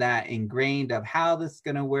so in that ingrained of how this is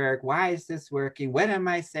going to work. Why is this working? What am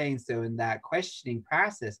I saying? So in that questioning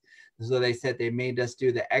process, so they said they made us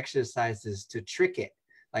do the exercises to trick it,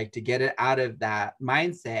 like to get it out of that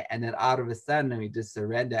mindset, and then out of a sudden we just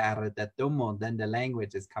surrender out of that tomo, then the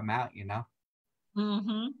language has come out, you know.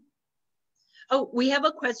 Oh, we have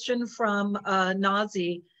a question from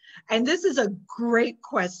Nazi, and this is a great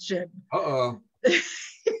question.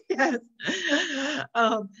 Yes,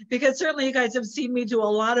 because certainly you guys have seen me do a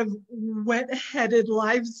lot of wet-headed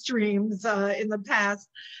live streams in the past.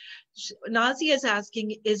 Nazi is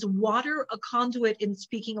asking, is water a conduit in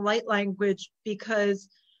speaking light language? Because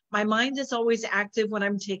my mind is always active when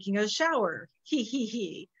I'm taking a shower. He, he,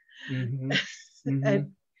 he.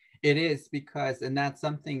 It is, because, and that's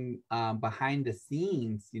something behind the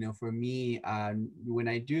scenes, you know, for me, when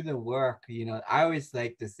I do the work, you know, I always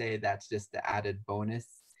like to say that's just the added bonus.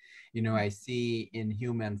 You know, I see in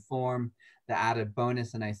human form the added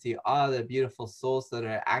bonus, and I see all the beautiful souls that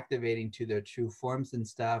are activating to their true forms and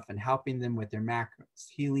stuff and helping them with their macros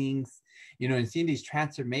healings, you know, and seeing these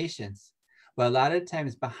transformations. But a lot of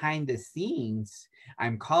times behind the scenes,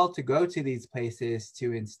 I'm called to go to these places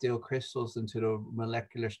to instill crystals into the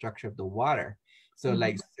molecular structure of the water. So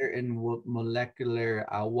like certain molecular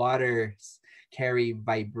waters carry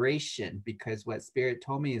vibration, because what Spirit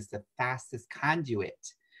told me is the fastest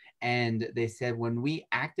conduit. And they said when we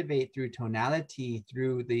activate through tonality,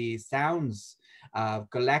 through the sounds,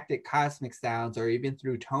 galactic cosmic sounds, or even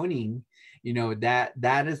through toning, you know,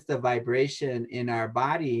 that is the vibration in our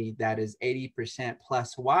body that is 80%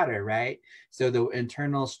 plus water, right? So the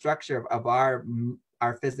internal structure of our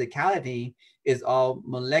physicality is all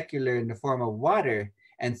molecular in the form of water.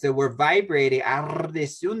 And so we're vibrating, and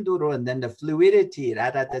then the fluidity,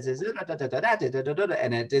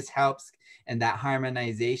 and it just helps in that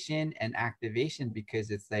harmonization and activation,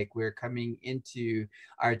 because it's like we're coming into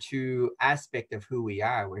our true aspect of who we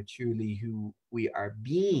are. We're truly who we are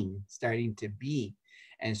being, starting to be.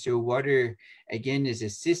 And so water, again, is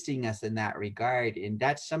assisting us in that regard. And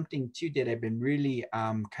that's something too that I've been really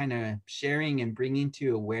kind of sharing and bringing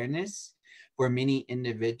to awareness for many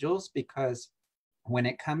individuals, because when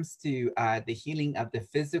it comes to the healing of the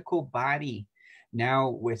physical body, now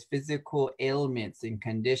with physical ailments and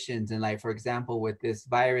conditions, and like, for example, with this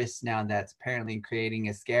virus now that's apparently creating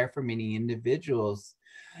a scare for many individuals,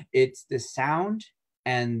 it's the sound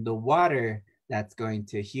and the water that's going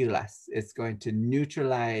to heal us. It's going to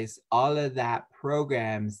neutralize all of that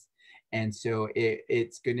programs. And so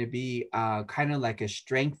it's going to be kind of like a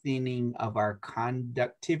strengthening of our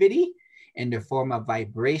conductivity in the form of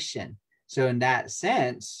vibration. So in that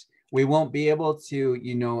sense, we won't be able to,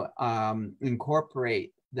 you know,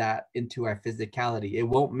 incorporate that into our physicality. It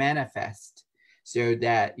won't manifest, so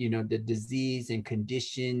that, you know, the disease and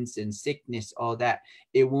conditions and sickness, all that,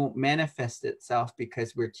 it won't manifest itself,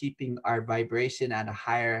 because we're keeping our vibration at a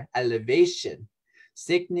higher elevation.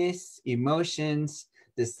 Sickness, emotions,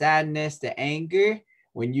 the sadness, the anger,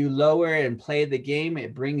 when you lower and play the game,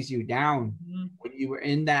 it brings you down. When you were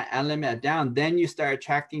in that element down, then you start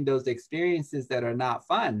attracting those experiences that are not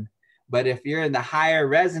fun. But if you're in the higher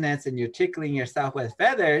resonance and you're tickling yourself with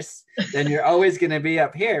feathers, then you're always going to be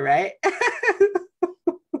up here, right?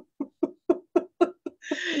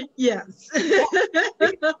 Yes.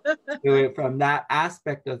 So from that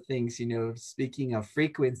aspect of things, you know, speaking of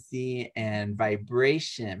frequency and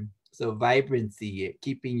vibration, so vibrancy,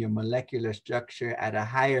 keeping your molecular structure at a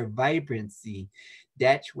higher vibrancy,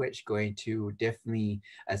 that's what's going to definitely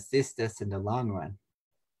assist us in the long run.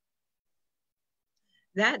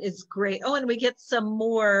 That is great. Oh, and we get some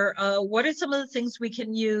more. What are some of the things we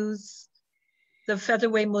can use the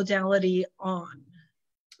Featherway modality on?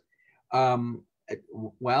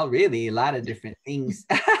 Well, really, a lot of different things.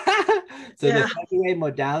 So yeah. The Featherway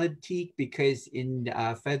modality, because in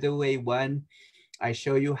Featherway 1, I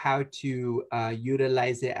show you how to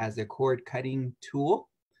utilize it as a cord cutting tool,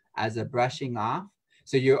 as a brushing off.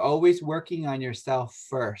 So you're always working on yourself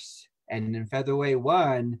first. And in Featherway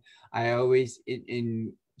 1, I always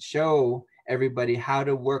show everybody how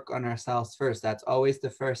to work on ourselves first. That's always the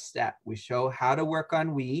first step. We show how to work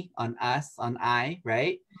on we, on us, on I,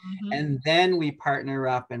 right? Mm-hmm. And then we partner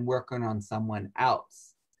up and work on someone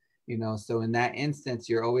else. You know, so in that instance,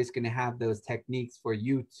 you're always going to have those techniques for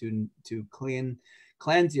you to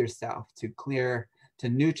cleanse yourself, to clear, to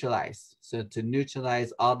neutralize. So to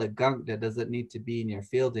neutralize all the gunk that doesn't need to be in your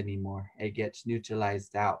field anymore, it gets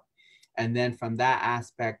neutralized out. And then from that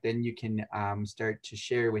aspect, then you can start to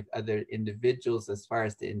share with other individuals as far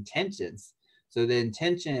as the intentions. So the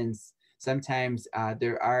intentions, sometimes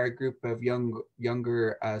there are a group of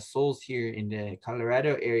younger souls here in the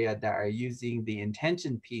Colorado area that are using the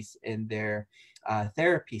intention piece in their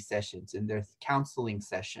therapy sessions, in their counseling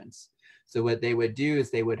sessions. So what they would do is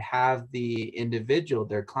they would have the individual,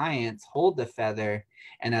 their clients, hold the feather.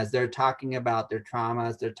 And as they're talking about their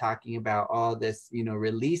traumas, they're talking about all this, you know,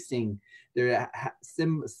 releasing, they're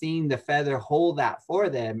seeing the feather hold that for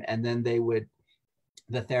them. And then the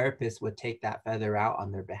therapist would take that feather out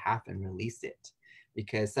on their behalf and release it.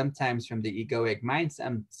 Because sometimes from the egoic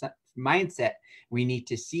mindset, we need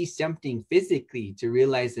to see something physically to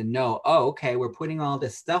realize and know, oh, okay, we're putting all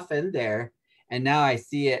this stuff in there. And now I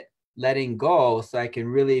see it letting go, so I can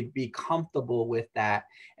really be comfortable with that.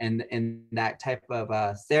 And that type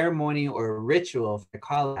of ceremony or ritual, if I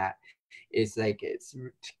call it that, is like it's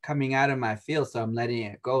coming out of my field, so I'm letting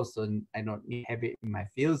it go, so I don't need to have it in my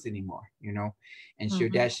fields anymore, you know. And so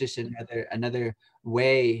that's just another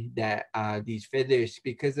way that these feathers,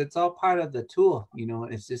 because it's all part of the tool, you know,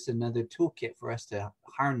 it's just another toolkit for us to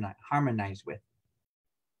harmonize with.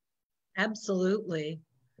 Absolutely.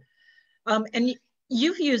 And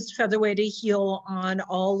you've used Featherway to heal on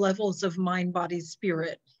all levels of mind, body,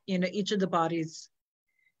 spirit, you know, each of the bodies,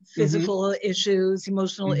 physical issues,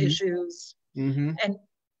 emotional issues. And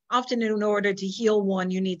often in order to heal one,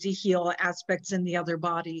 you need to heal aspects in the other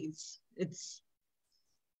bodies. It's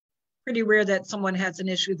pretty rare that someone has an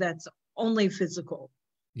issue that's only physical.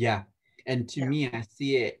 Yeah. And to me, I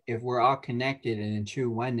see it, if we're all connected and in true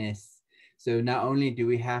oneness. So not only do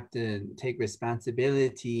we have to take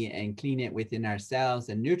responsibility and clean it within ourselves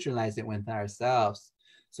and neutralize it within ourselves.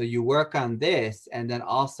 So you work on this, and then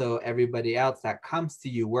also everybody else that comes to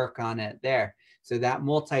you, work on it there. So that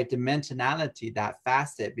multidimensionality, that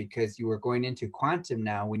facet, because you are going into quantum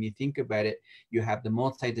now, when you think about it, you have the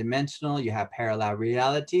multidimensional, you have parallel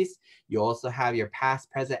realities, you also have your past,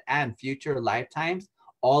 present, and future lifetimes.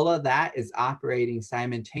 All of that is operating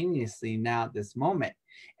simultaneously now at this moment.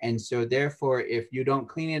 And so therefore, if you don't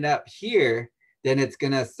clean it up here, then it's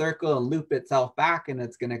going to circle and loop itself back, and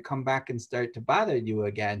it's going to come back and start to bother you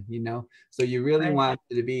again, you know? So you really want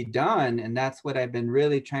it to be done. And that's what I've been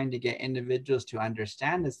really trying to get individuals to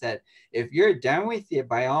understand, is that if you're done with it,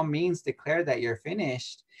 by all means, declare that you're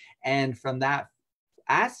finished. And from that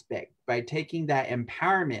aspect, by taking that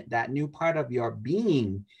empowerment, that new part of your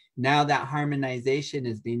being, now that harmonization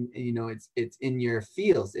is being, you know, it's in your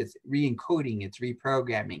fields, it's re-encoding, it's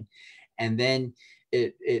reprogramming. And then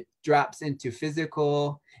it drops into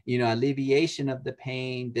physical, you know, alleviation of the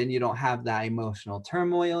pain. Then you don't have that emotional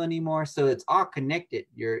turmoil anymore. So it's all connected.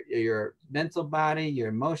 Your mental body, your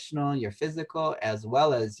emotional, your physical, as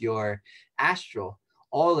well as your astral.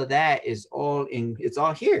 All of that is all in, it's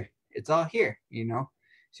all here. It's all here, you know.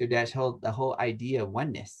 So that's the whole idea of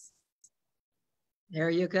oneness. There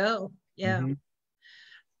you go. Yeah.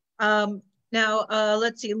 Now,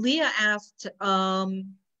 let's see. Leah asked,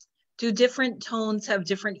 do different tones have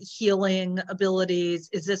different healing abilities?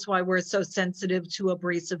 Is this why we're so sensitive to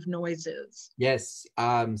abrasive noises? Yes.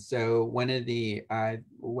 So one of the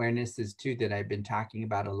awarenesses too that I've been talking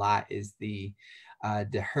about a lot is the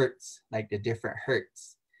hertz, like the different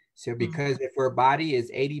hertz. So because if our body is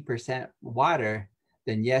 80% water,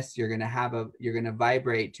 then yes, you're gonna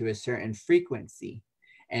vibrate to a certain frequency.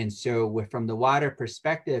 And so from the water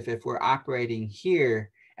perspective, if we're operating here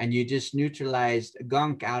and you just neutralized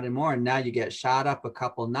gunk out and more, and now you get shot up a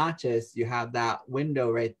couple notches, you have that window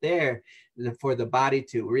right there for the body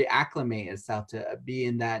to reacclimate itself, to be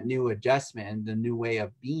in that new adjustment and the new way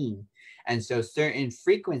of being. And so certain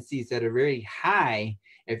frequencies that are very high,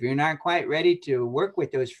 if you're not quite ready to work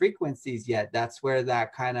with those frequencies yet, that's where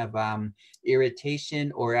that kind of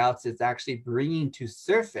irritation, or else it's actually bringing to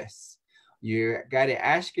surface. You got to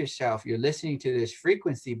ask yourself, you're listening to this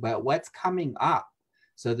frequency, but what's coming up?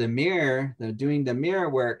 So the mirror, doing the mirror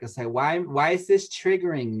work, is like, why is this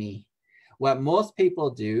triggering me? What most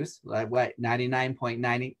people do, like what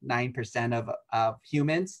 99.99% of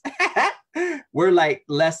humans, we're like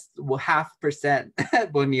less,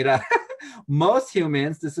 0.5%, Bonita. Most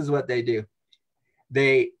humans, this is what they do.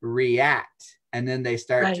 They react, and then they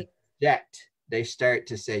start to project. They start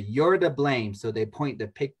to say, you're to blame. So they point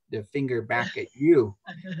the finger back at you.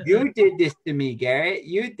 You did this to me, Garrett.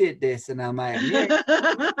 You did this. And I'm like,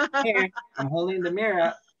 mirror, I'm holding the mirror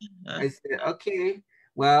up. I said, okay,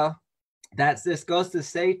 well, this goes to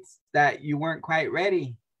say that you weren't quite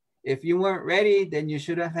ready. If you weren't ready, then you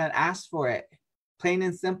should have had asked for it. Plain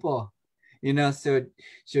and simple. You know, so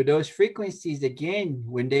those frequencies, again,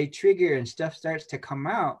 when they trigger and stuff starts to come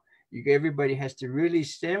out, everybody has to really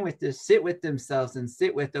sit with themselves and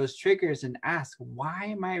sit with those triggers and ask, why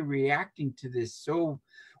am I reacting to this? So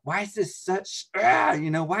why is this such, you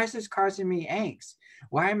know, why is this causing me angst?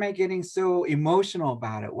 Why am I getting so emotional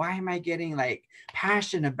about it? Why am I getting like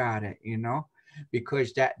passionate about it? You know,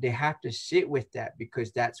 because that they have to sit with that,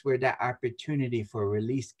 because that's where that opportunity for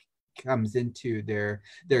release comes into their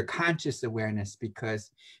conscious awareness.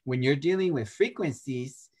 Because when you're dealing with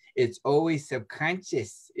frequencies, it's always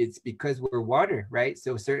subconscious. It's because we're water, right?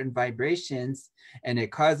 So certain vibrations, and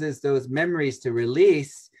it causes those memories to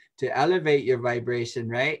release, to elevate your vibration,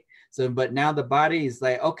 right? So, but now the body is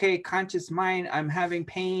like, okay, conscious mind, I'm having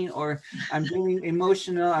pain, or I'm feeling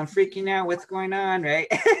emotional, I'm freaking out, what's going on, right?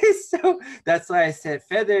 So that's why I said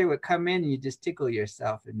Feather would come in and you just tickle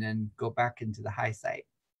yourself and then go back into the high side.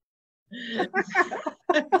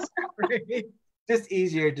 Just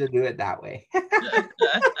easier to do it that way.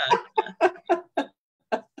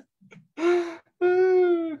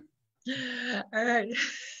 All right.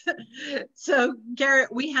 So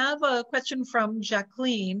Garrett, we have a question from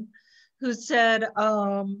Jacqueline, who said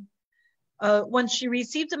once she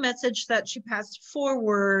received a message that she passed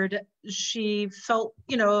forward, she felt,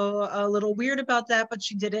 you know, a little weird about that, but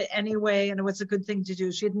she did it anyway, and it was a good thing to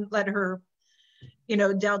do. She didn't let her, you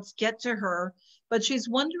know, doubts get to her. But she's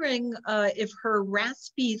wondering if her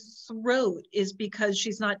raspy throat is because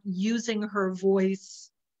she's not using her voice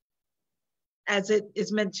as it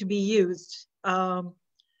is meant to be used.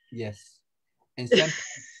 Yes. And sometimes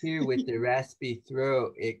too, with the raspy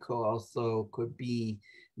throat, it could be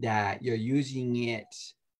that you're using it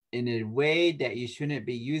in a way that you shouldn't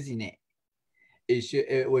be using it.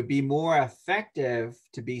 It would be more effective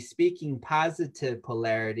to be speaking positive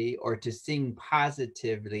polarity or to sing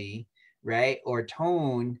positively, right? Or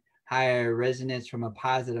tone higher resonance from a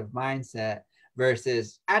positive mindset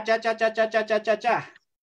versus ah cha cha cha cha cha cha cha cha.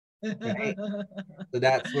 Right? So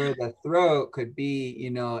that's where the throat could be,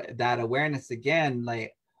 you know, that awareness again,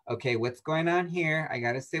 like, okay, what's going on here? I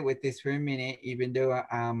got to sit with this for a minute, even though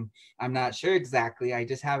I'm not sure exactly. I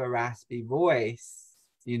just have a raspy voice,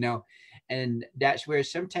 you know, and that's where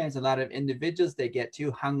sometimes a lot of individuals, they get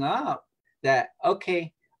too hung up that,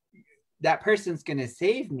 okay, that person's going to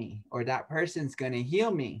save me or that person's going to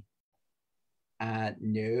heal me.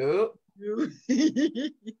 No.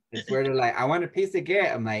 It's where they're like, I want a piece of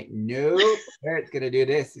Garrett. I'm like, nope, Garrett's gonna do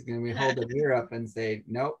this. He's gonna hold the mirror up and say,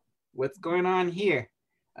 nope, what's going on here?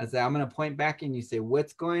 I say, I'm gonna point back and you say,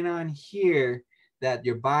 what's going on here? That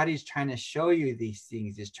your body's trying to show you these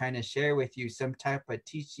things. It's trying to share with you some type of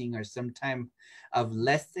teaching or some type of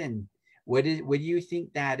lesson. What do you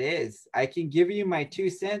think that is? I can give you my 2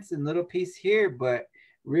 cents and little piece here, but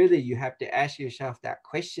really you have to ask yourself that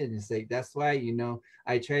question. It's like, that's why, you know,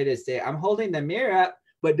 I try to say, I'm holding the mirror up,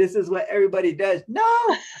 but this is what everybody does. No,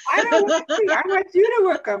 I don't want to. I want you to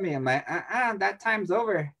work on me. I'm like, that time's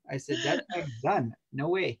over. I said, that time's done. No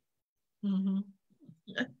way. Mm-hmm.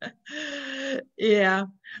 Yeah.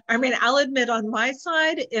 I mean, I'll admit on my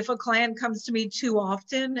side, if a client comes to me too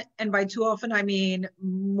often, and by too often, I mean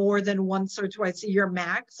more than once or twice a year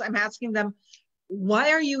max, I'm asking them,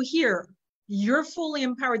 why are you here? You're fully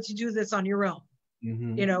empowered to do this on your own.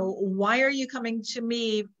 Mm-hmm. You know, why are you coming to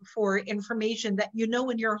me for information that you know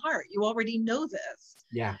in your heart? You already know this.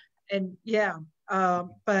 Yeah. And yeah,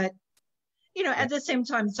 but you know, at the same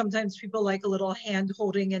time, sometimes people like a little hand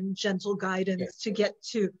holding and gentle guidance to get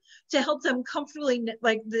to help them comfortably,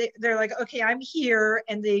 like they're like, okay, I'm here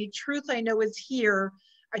and the truth I know is here.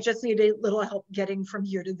 I just need a little help getting from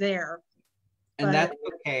here to there. And that's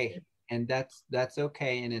okay. And that's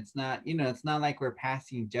okay. And it's not, you know, it's not like we're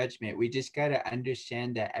passing judgment. We just got to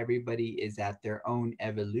understand that everybody is at their own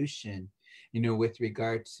evolution, you know, with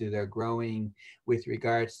regards to their growing, with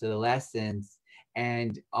regards to the lessons.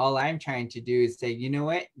 And all I'm trying to do is say, you know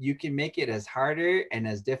what, you can make it as harder and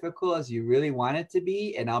as difficult as you really want it to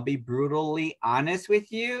be. And I'll be brutally honest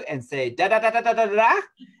with you and say, da da da da da da da,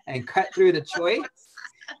 and cut through the choice.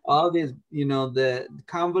 All these, you know, the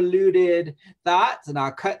convoluted thoughts, and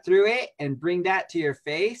I'll cut through it and bring that to your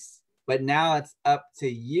face. But now it's up to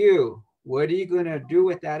you. What are you going to do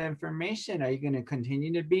with that information? Are you going to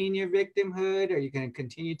continue to be in your victimhood? Are you going to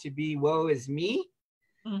continue to be woe is me?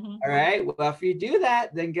 Mm-hmm. All right. Well, if you do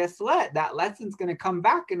that, then guess what? That lesson's going to come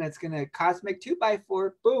back and it's going to cosmic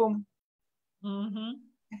 2x4. Boom. Mm-hmm.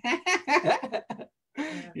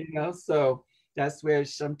 You know, so that's where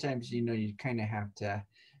sometimes, you know, you kind of have to,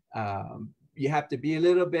 you have to be a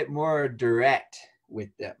little bit more direct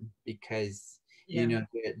with them because, you know,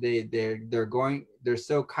 they're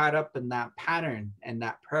so caught up in that pattern and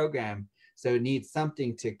that program. So it needs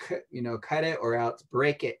something to cut it or else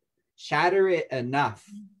break it, shatter it enough.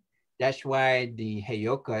 That's why the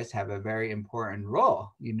Heyokas have a very important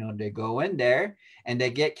role. You know, they go in there and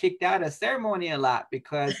they get kicked out of ceremony a lot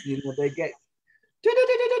because, you know, they get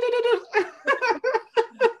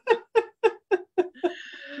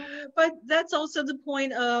But that's also the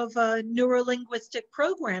point of neurolinguistic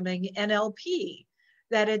programming, NLP,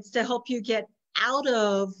 that it's to help you get out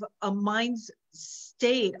of a mind's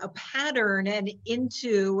state, a pattern, and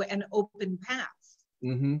into an open path.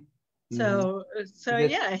 Mm-hmm. So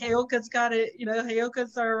yeah, Heyoka's got it, you know,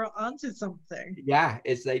 Heyokas are onto something. Yeah,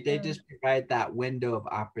 it's like they just provide that window of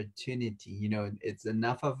opportunity, you know, it's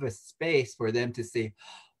enough of a space for them to say,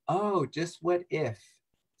 oh, just what if?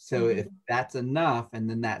 So if that's enough, and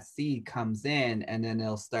then that seed comes in, and then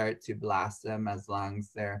it'll start to blossom as long as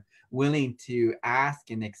they're willing to ask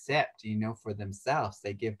and accept, you know, for themselves.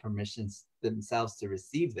 They give permission themselves to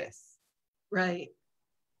receive this. Right.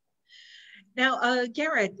 Now,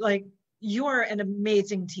 Garrett, like, you are an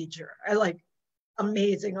amazing teacher.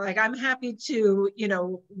 Amazing. Like, I'm happy to, you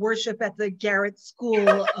know, worship at the Garrett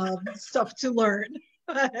School of Stuff to Learn.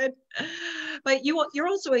 But you're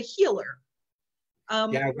also a healer.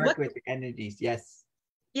 Yeah, I work with energies. Yes.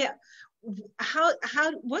 Yeah.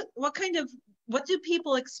 What do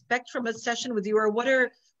people expect from a session with you, or what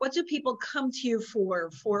do people come to you for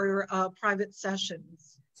private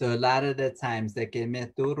sessions? So a lot of the times,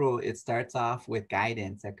 it starts off with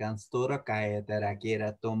guidance.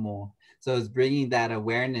 So it's bringing that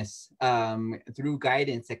awareness through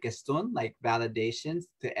guidance, like validations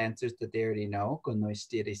to answers that they already know.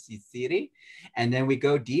 And then we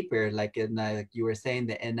go deeper, like you were saying,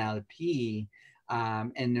 the NLP.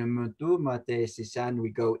 And we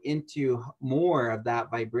go into more of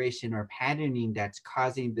that vibration or patterning that's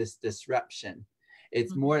causing this disruption.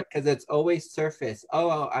 It's more because it's always surface.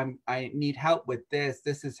 Oh, I need help with this.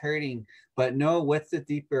 This is hurting. But no, what's the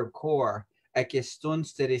deeper core?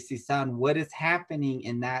 What is happening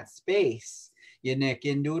in that space?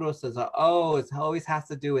 Says, oh, it always has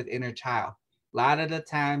to do with inner child. A lot of the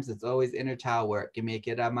times it's always inner child work.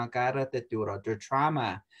 The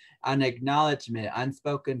trauma, an acknowledgement,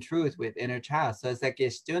 unspoken truth with inner child. So it's like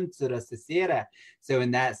so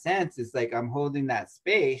in that sense, it's like I'm holding that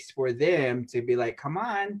space for them to be like, come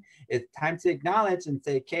on, it's time to acknowledge and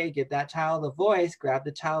say, okay, give that child a voice, grab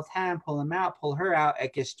the child's hand, pull him out, pull her out.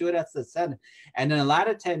 And then a lot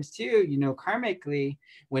of times too, karmically,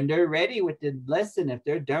 when they're ready with the lesson, if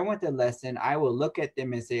they're done with the lesson, I will look at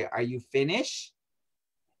them and say, are you finished?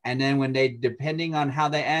 And then when they, depending on how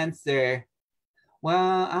they answer,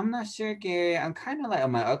 well, I'm not sure, Gary. I'm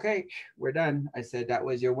like, okay, we're done. I said, that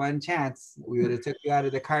was your one chance. We would have took you out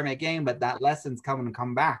of the karmic game, but that lesson's coming to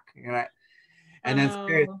come back. And then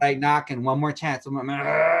Spirit's like knocking, one more chance. I'm like,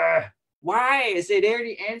 why? I said, they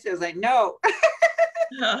already answered. I was like, no.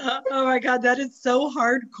 Oh my God, that is so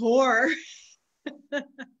hardcore.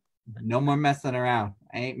 No more messing around.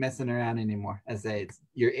 I ain't messing around anymore. I say,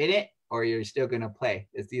 you're in it or you're still going to play.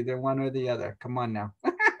 It's either one or the other. Come on now.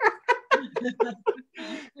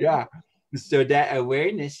 Yeah. So that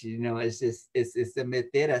awareness, it's just, it's a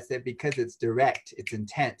metera. I said, because it's direct, it's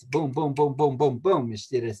intense. Boom, boom, boom, boom, boom, boom.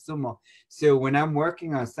 So when I'm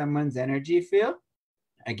working on someone's energy field,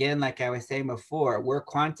 again, like I was saying before, we're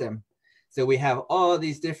quantum. So we have all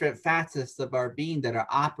these different facets of our being that are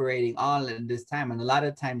operating all in this time. And a lot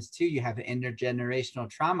of times too, you have intergenerational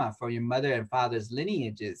trauma from your mother and father's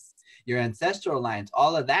lineages, your ancestral lines.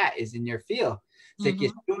 All of that is in your field.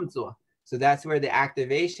 So that's where the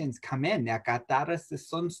activations come in. So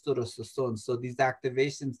these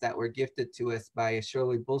activations that were gifted to us by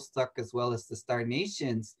Shirley Bullstock, as well as the Star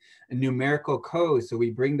Nations, a numerical code. So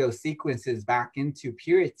we bring those sequences back into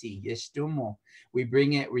purity. We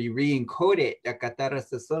bring it, we re-encode it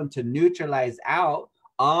to neutralize out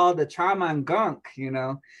all the trauma and gunk,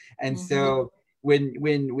 And so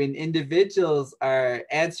when individuals are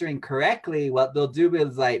answering correctly, what they'll do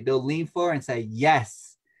is like, they'll lean forward and say, yes,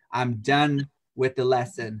 I'm done with the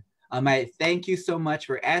lesson. I might thank you so much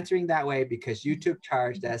for answering that way because you took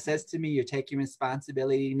charge. That says to me, you're taking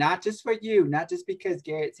responsibility, not just for you, not just because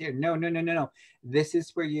Garrett's here. No. This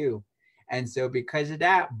is for you. And so because of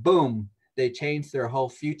that, boom, they changed their whole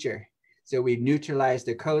future. So we neutralize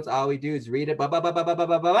the codes. All we do is read it,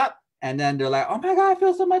 and then they're like, oh my God, I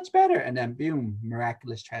feel so much better. And then boom,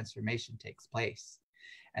 miraculous transformation takes place.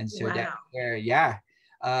 And so that's where,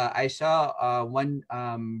 I saw one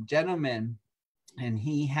gentleman, and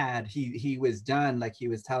he was done, like he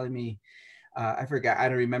was telling me, I forgot, I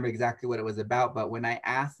don't remember exactly what it was about, but when I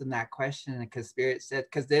asked him that question, because Spirit said,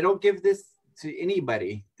 because they don't give this to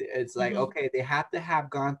anybody, it's like, okay, they have to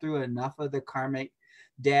have gone through enough of the karmic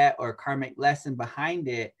debt or karmic lesson behind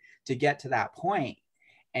it to get to that point.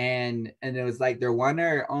 And it was like their one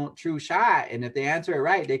or own true shot, and if they answer it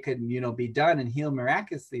right, they could be done and heal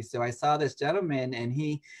miraculously. So I saw this gentleman, and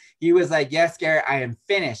he was like, yes, Garrett, I am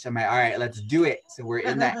finished. I'm like, all right, let's do it. So we're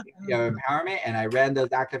in that empowerment, and I ran those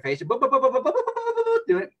activations,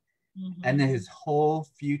 do it. And then his whole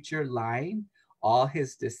future line, all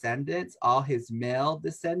his descendants, all his male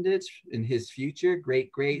descendants in his future,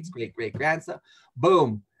 great greats, great great grandson,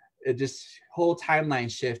 boom, it just whole timeline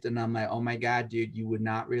shift. And I'm like, oh my God, dude, you would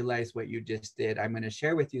not realize what you just did. I'm going to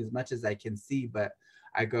share with you as much as I can see, but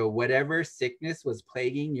I go, whatever sickness was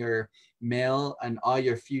plaguing your male and all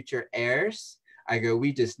your future heirs, I go,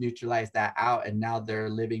 we just neutralized that out, and now they're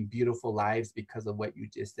living beautiful lives because of what you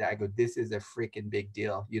just did. I go, this is a freaking big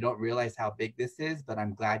deal. You don't realize how big this is, but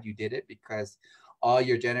I'm glad you did it because all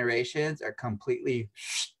your generations are completely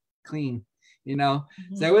clean. So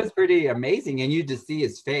it was pretty amazing, and you just see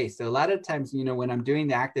his face. So a lot of times, when I'm doing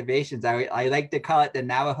the activations, I like to call it the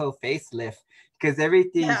Navajo facelift, because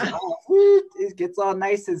everything's it gets all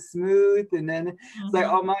nice and smooth, and then it's like,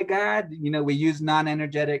 oh my God, we use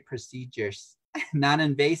non-energetic procedures,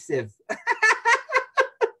 non-invasive.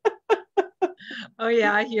 Oh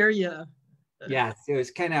yeah, I hear you. Yeah, so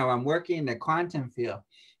it's kind of, I'm working in the quantum field,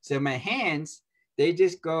 so my hands, they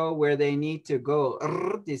just go where they need to go.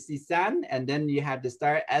 And then you have the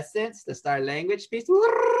star essence, the star language piece.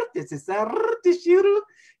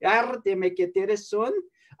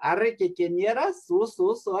 Arre que queniera su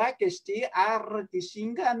akeshti arre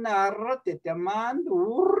tishinga narre te demand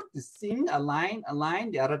ur sing align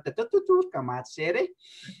arre tatutur kamat.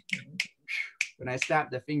 When I snap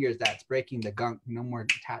the fingers, that's breaking the gunk. No more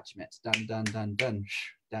attachments. Done, done, done, done,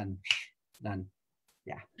 done, done.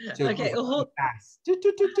 Yeah. So okay. fast.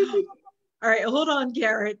 All right, hold on,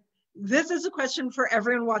 Garrett. This is a question for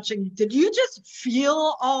everyone watching. Did you just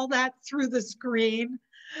feel all that through the screen?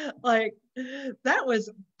 Like, that was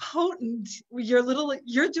potent.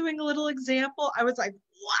 You're doing a little example. I was like,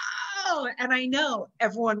 wow. And I know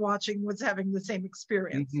everyone watching was having the same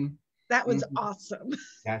experience. Mm-hmm. That was awesome.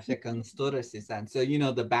 So, you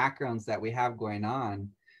know, the backgrounds that we have going on,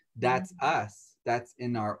 that's us. That's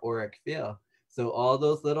in our auric field. So all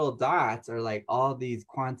those little dots are like all these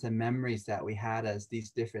quantum memories that we had as these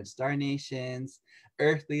different star nations,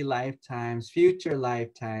 earthly lifetimes, future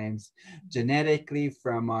lifetimes, genetically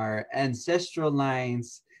from our ancestral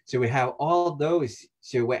lines. So we have all those.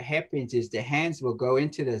 So what happens is the hands will go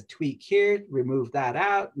into the tweak here, remove that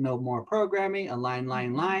out, no more programming, align,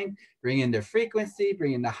 line, bring in the frequency,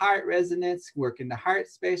 bring in the heart resonance, work in the heart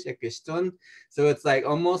space. So it's like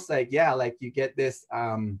almost like, yeah, like you get this,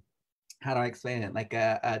 how do I explain it? Like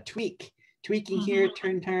a tweaking here,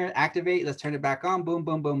 turn, activate, let's turn it back on, boom,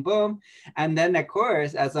 boom, boom, boom. And then of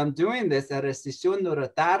course, as I'm doing this, then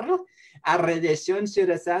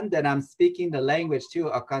I'm speaking the language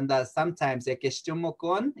too. Sometimes and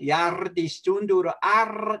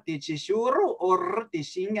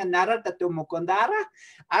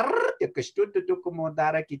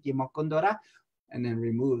then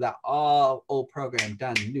remove that all old program,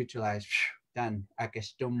 done, neutralize, done.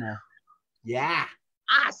 Yeah.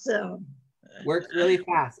 Awesome. Works really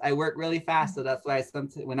fast. I work really fast. So that's why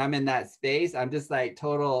sometimes when I'm in that space, I'm just like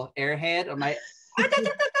total airhead. I'm like,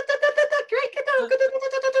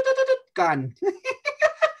 gone.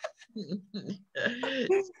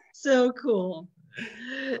 So cool.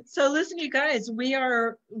 So listen, you guys,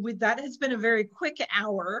 that has been a very quick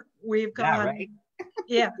hour. We've gone, yeah, right?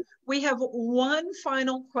 Yeah, we have one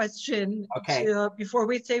final question before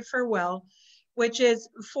we say farewell, which is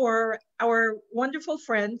for our wonderful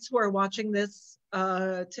friends who are watching this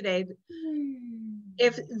today.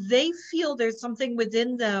 If they feel there's something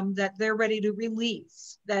within them that they're ready to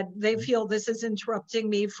release, that they feel this is interrupting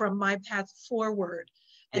me from my path forward,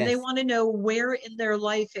 and they want to know where in their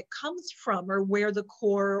life it comes from or where the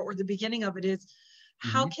core or the beginning of it is,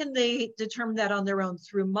 how can they determine that on their own?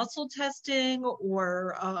 Through muscle testing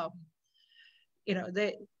or, you know,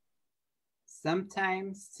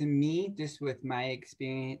 sometimes, to me, just with my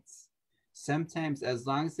experience, sometimes as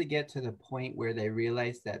long as they get to the point where they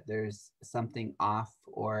realize that there's something off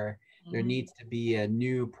or there needs to be a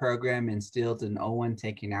new program instilled and old one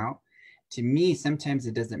taken out, to me, sometimes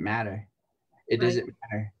it doesn't matter. It doesn't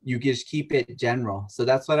matter. You just keep it general. So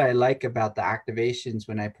that's what I like about the activations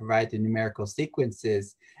when I provide the numerical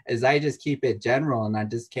sequences, is I just keep it general and I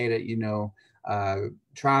just cater, you know,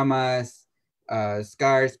 traumas,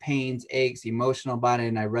 scars, pains, aches, emotional body,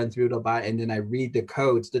 and I run through the body and then I read the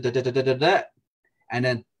codes, and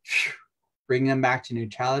then bring them back to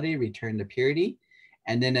neutrality, return to purity.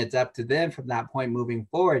 And then it's up to them from that point moving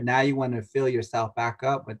forward. Now you want to fill yourself back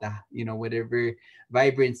up with the, you know, whatever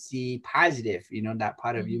vibrancy positive, you know, that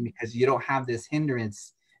part of you, because you don't have this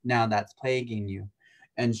hindrance now that's plaguing you.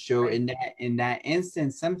 And so in that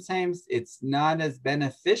instance, sometimes it's not as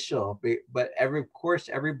beneficial, but of course,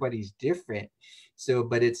 everybody's different. So,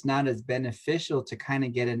 but it's not as beneficial to kind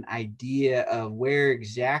of get an idea of where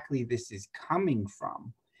exactly this is coming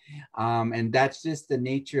from. And that's just the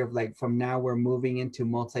nature of, like, from now we're moving into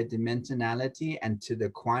multidimensionality and to the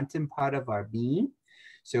quantum part of our being.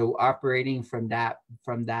 So operating from that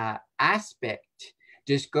aspect,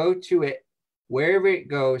 just go to it wherever it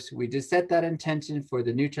goes. We just set that intention for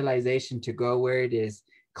the neutralization to go where it is,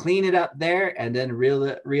 clean it up there, and then reel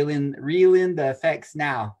in the effects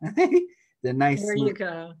now. The nice there you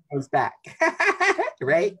go. Goes back.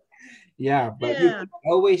 Right? Yeah, but you can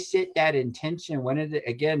always set that intention. One of the,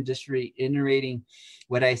 again, just reiterating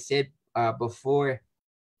what I said before,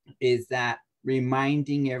 is that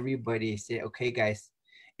reminding everybody, say, okay, guys,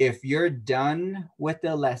 if you're done with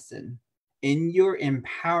the lesson in your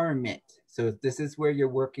empowerment, so this is where you're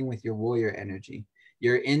working with your warrior energy,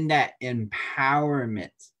 you're in that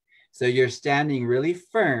empowerment. So you're standing really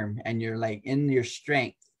firm and you're like in your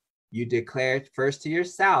strength. You declare first to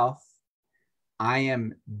yourself, I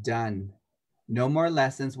am done. No more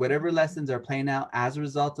lessons. Whatever lessons are playing out as a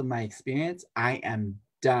result of my experience, I am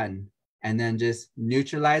done. And then just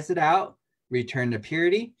neutralize it out, return to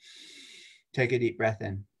purity. Take a deep breath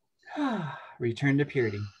in. Return to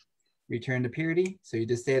purity. return to purity. So you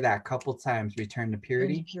just say that a couple times, return to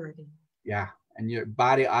purity. Return to purity. Yeah. And your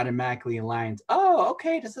body automatically aligns. Oh,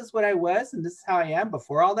 okay, this is what I was, and this is how I am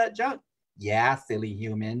before all that junk. Yeah, silly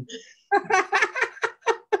human.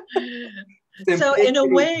 So in a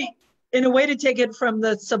way to take it from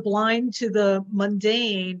the sublime to the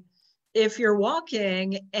mundane, if you're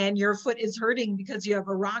walking and your foot is hurting because you have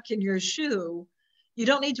a rock in your shoe, you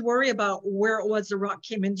don't need to worry about where it was the rock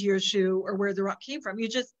came into your shoe or where the rock came from. You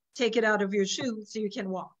just take it out of your shoe so you can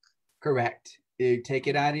walk. Correct. You take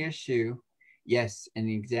it out of your shoe. Yes,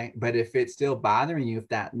 and but if it's still bothering you, if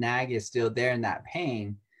that nag is still there and that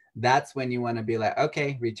pain, that's when you want to be like,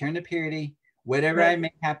 okay, return to purity. Whatever I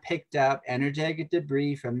may have picked up, energetic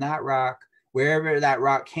debris from that rock, wherever that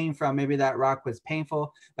rock came from, maybe that rock was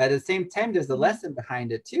painful, but at the same time, there's a lesson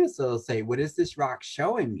behind it too. So it'll say, what is this rock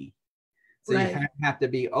showing me? So you kind of have to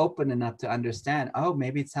be open enough to understand, oh,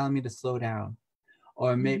 maybe it's telling me to slow down.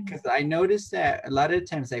 Or maybe, because I noticed that a lot of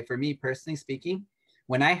times, like for me personally speaking,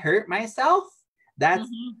 when I hurt myself, that's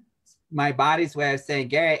my body's way of saying,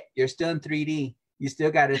 Garrett, you're still in 3D. You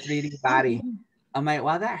still got a 3D body. I'm like,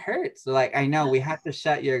 well, that hurts. So like, I know we have to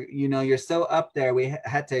shut your, you're so up there. We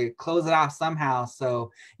had to close it off somehow.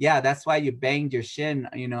 So yeah, that's why you banged your shin,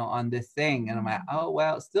 on this thing. And I'm like, oh,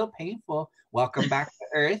 well, it's still painful. Welcome back to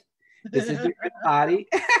Earth. This is your body.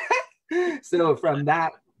 So from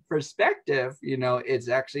that perspective, it's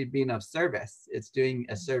actually being of service. It's doing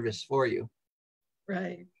a service for you.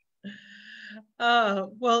 Right.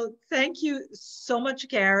 Well, thank you so much,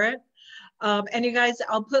 Garrett. And you guys,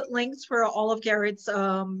 I'll put links for all of Garrett's,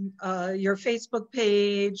 your Facebook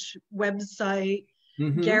page, website.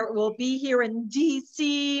 Garrett will be here in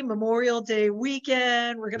DC Memorial Day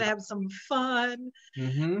weekend. We're going to have some fun.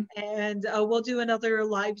 And we'll do another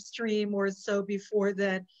live stream or so before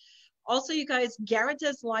then. Also, you guys, Garrett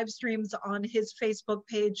does live streams on his Facebook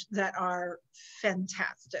page that are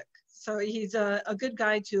fantastic. So he's a good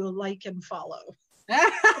guy to like and follow.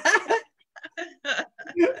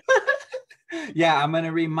 Yeah, I'm going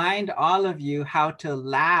to remind all of you how to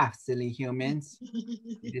laugh, silly humans.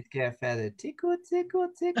 You just get a feather. Tickle, tickle,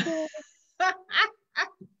 tickle.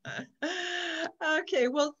 Okay,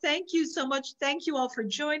 well, thank you so much. Thank you all for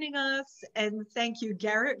joining us. And thank you,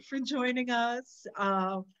 Garrett, for joining us.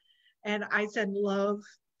 And I send love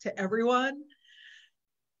to everyone.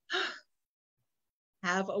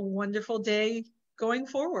 Have a wonderful day going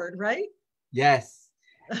forward, right? Yes.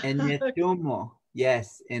 And Netumo.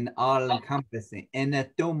 Yes, in all encompassing. En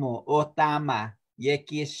Netumo otama.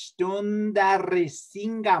 Yeki stunda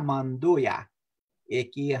resinga manduya.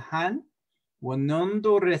 Eki han.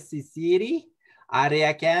 Wonundo resisiri.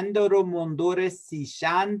 Ariakandoro mundore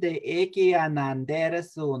sishande eki anandere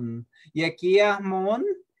sun. Yeki amon.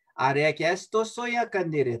 Ariakesto soya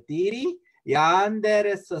kandiretiri.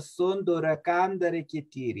 Yandere sasundura kandere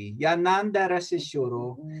kitiri. Yanandara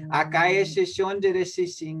shishuro. Akaye shishondere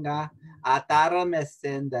shishinga. Atara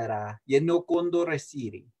mesendera. Yenukundo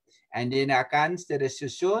resiri. And in Akanstera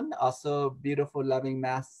shishun, also beautiful loving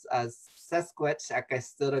mass as Sasquatch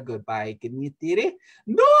akastura goodbye. Kinitiri.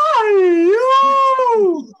 No!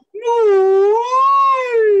 No! No!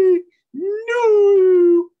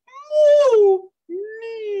 No! No!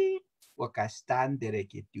 Wakastandere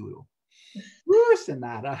kituro.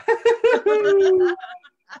 Sanada.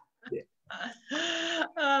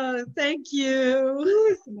 Thank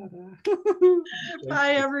you.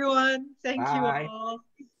 Bye, everyone. Thank you all.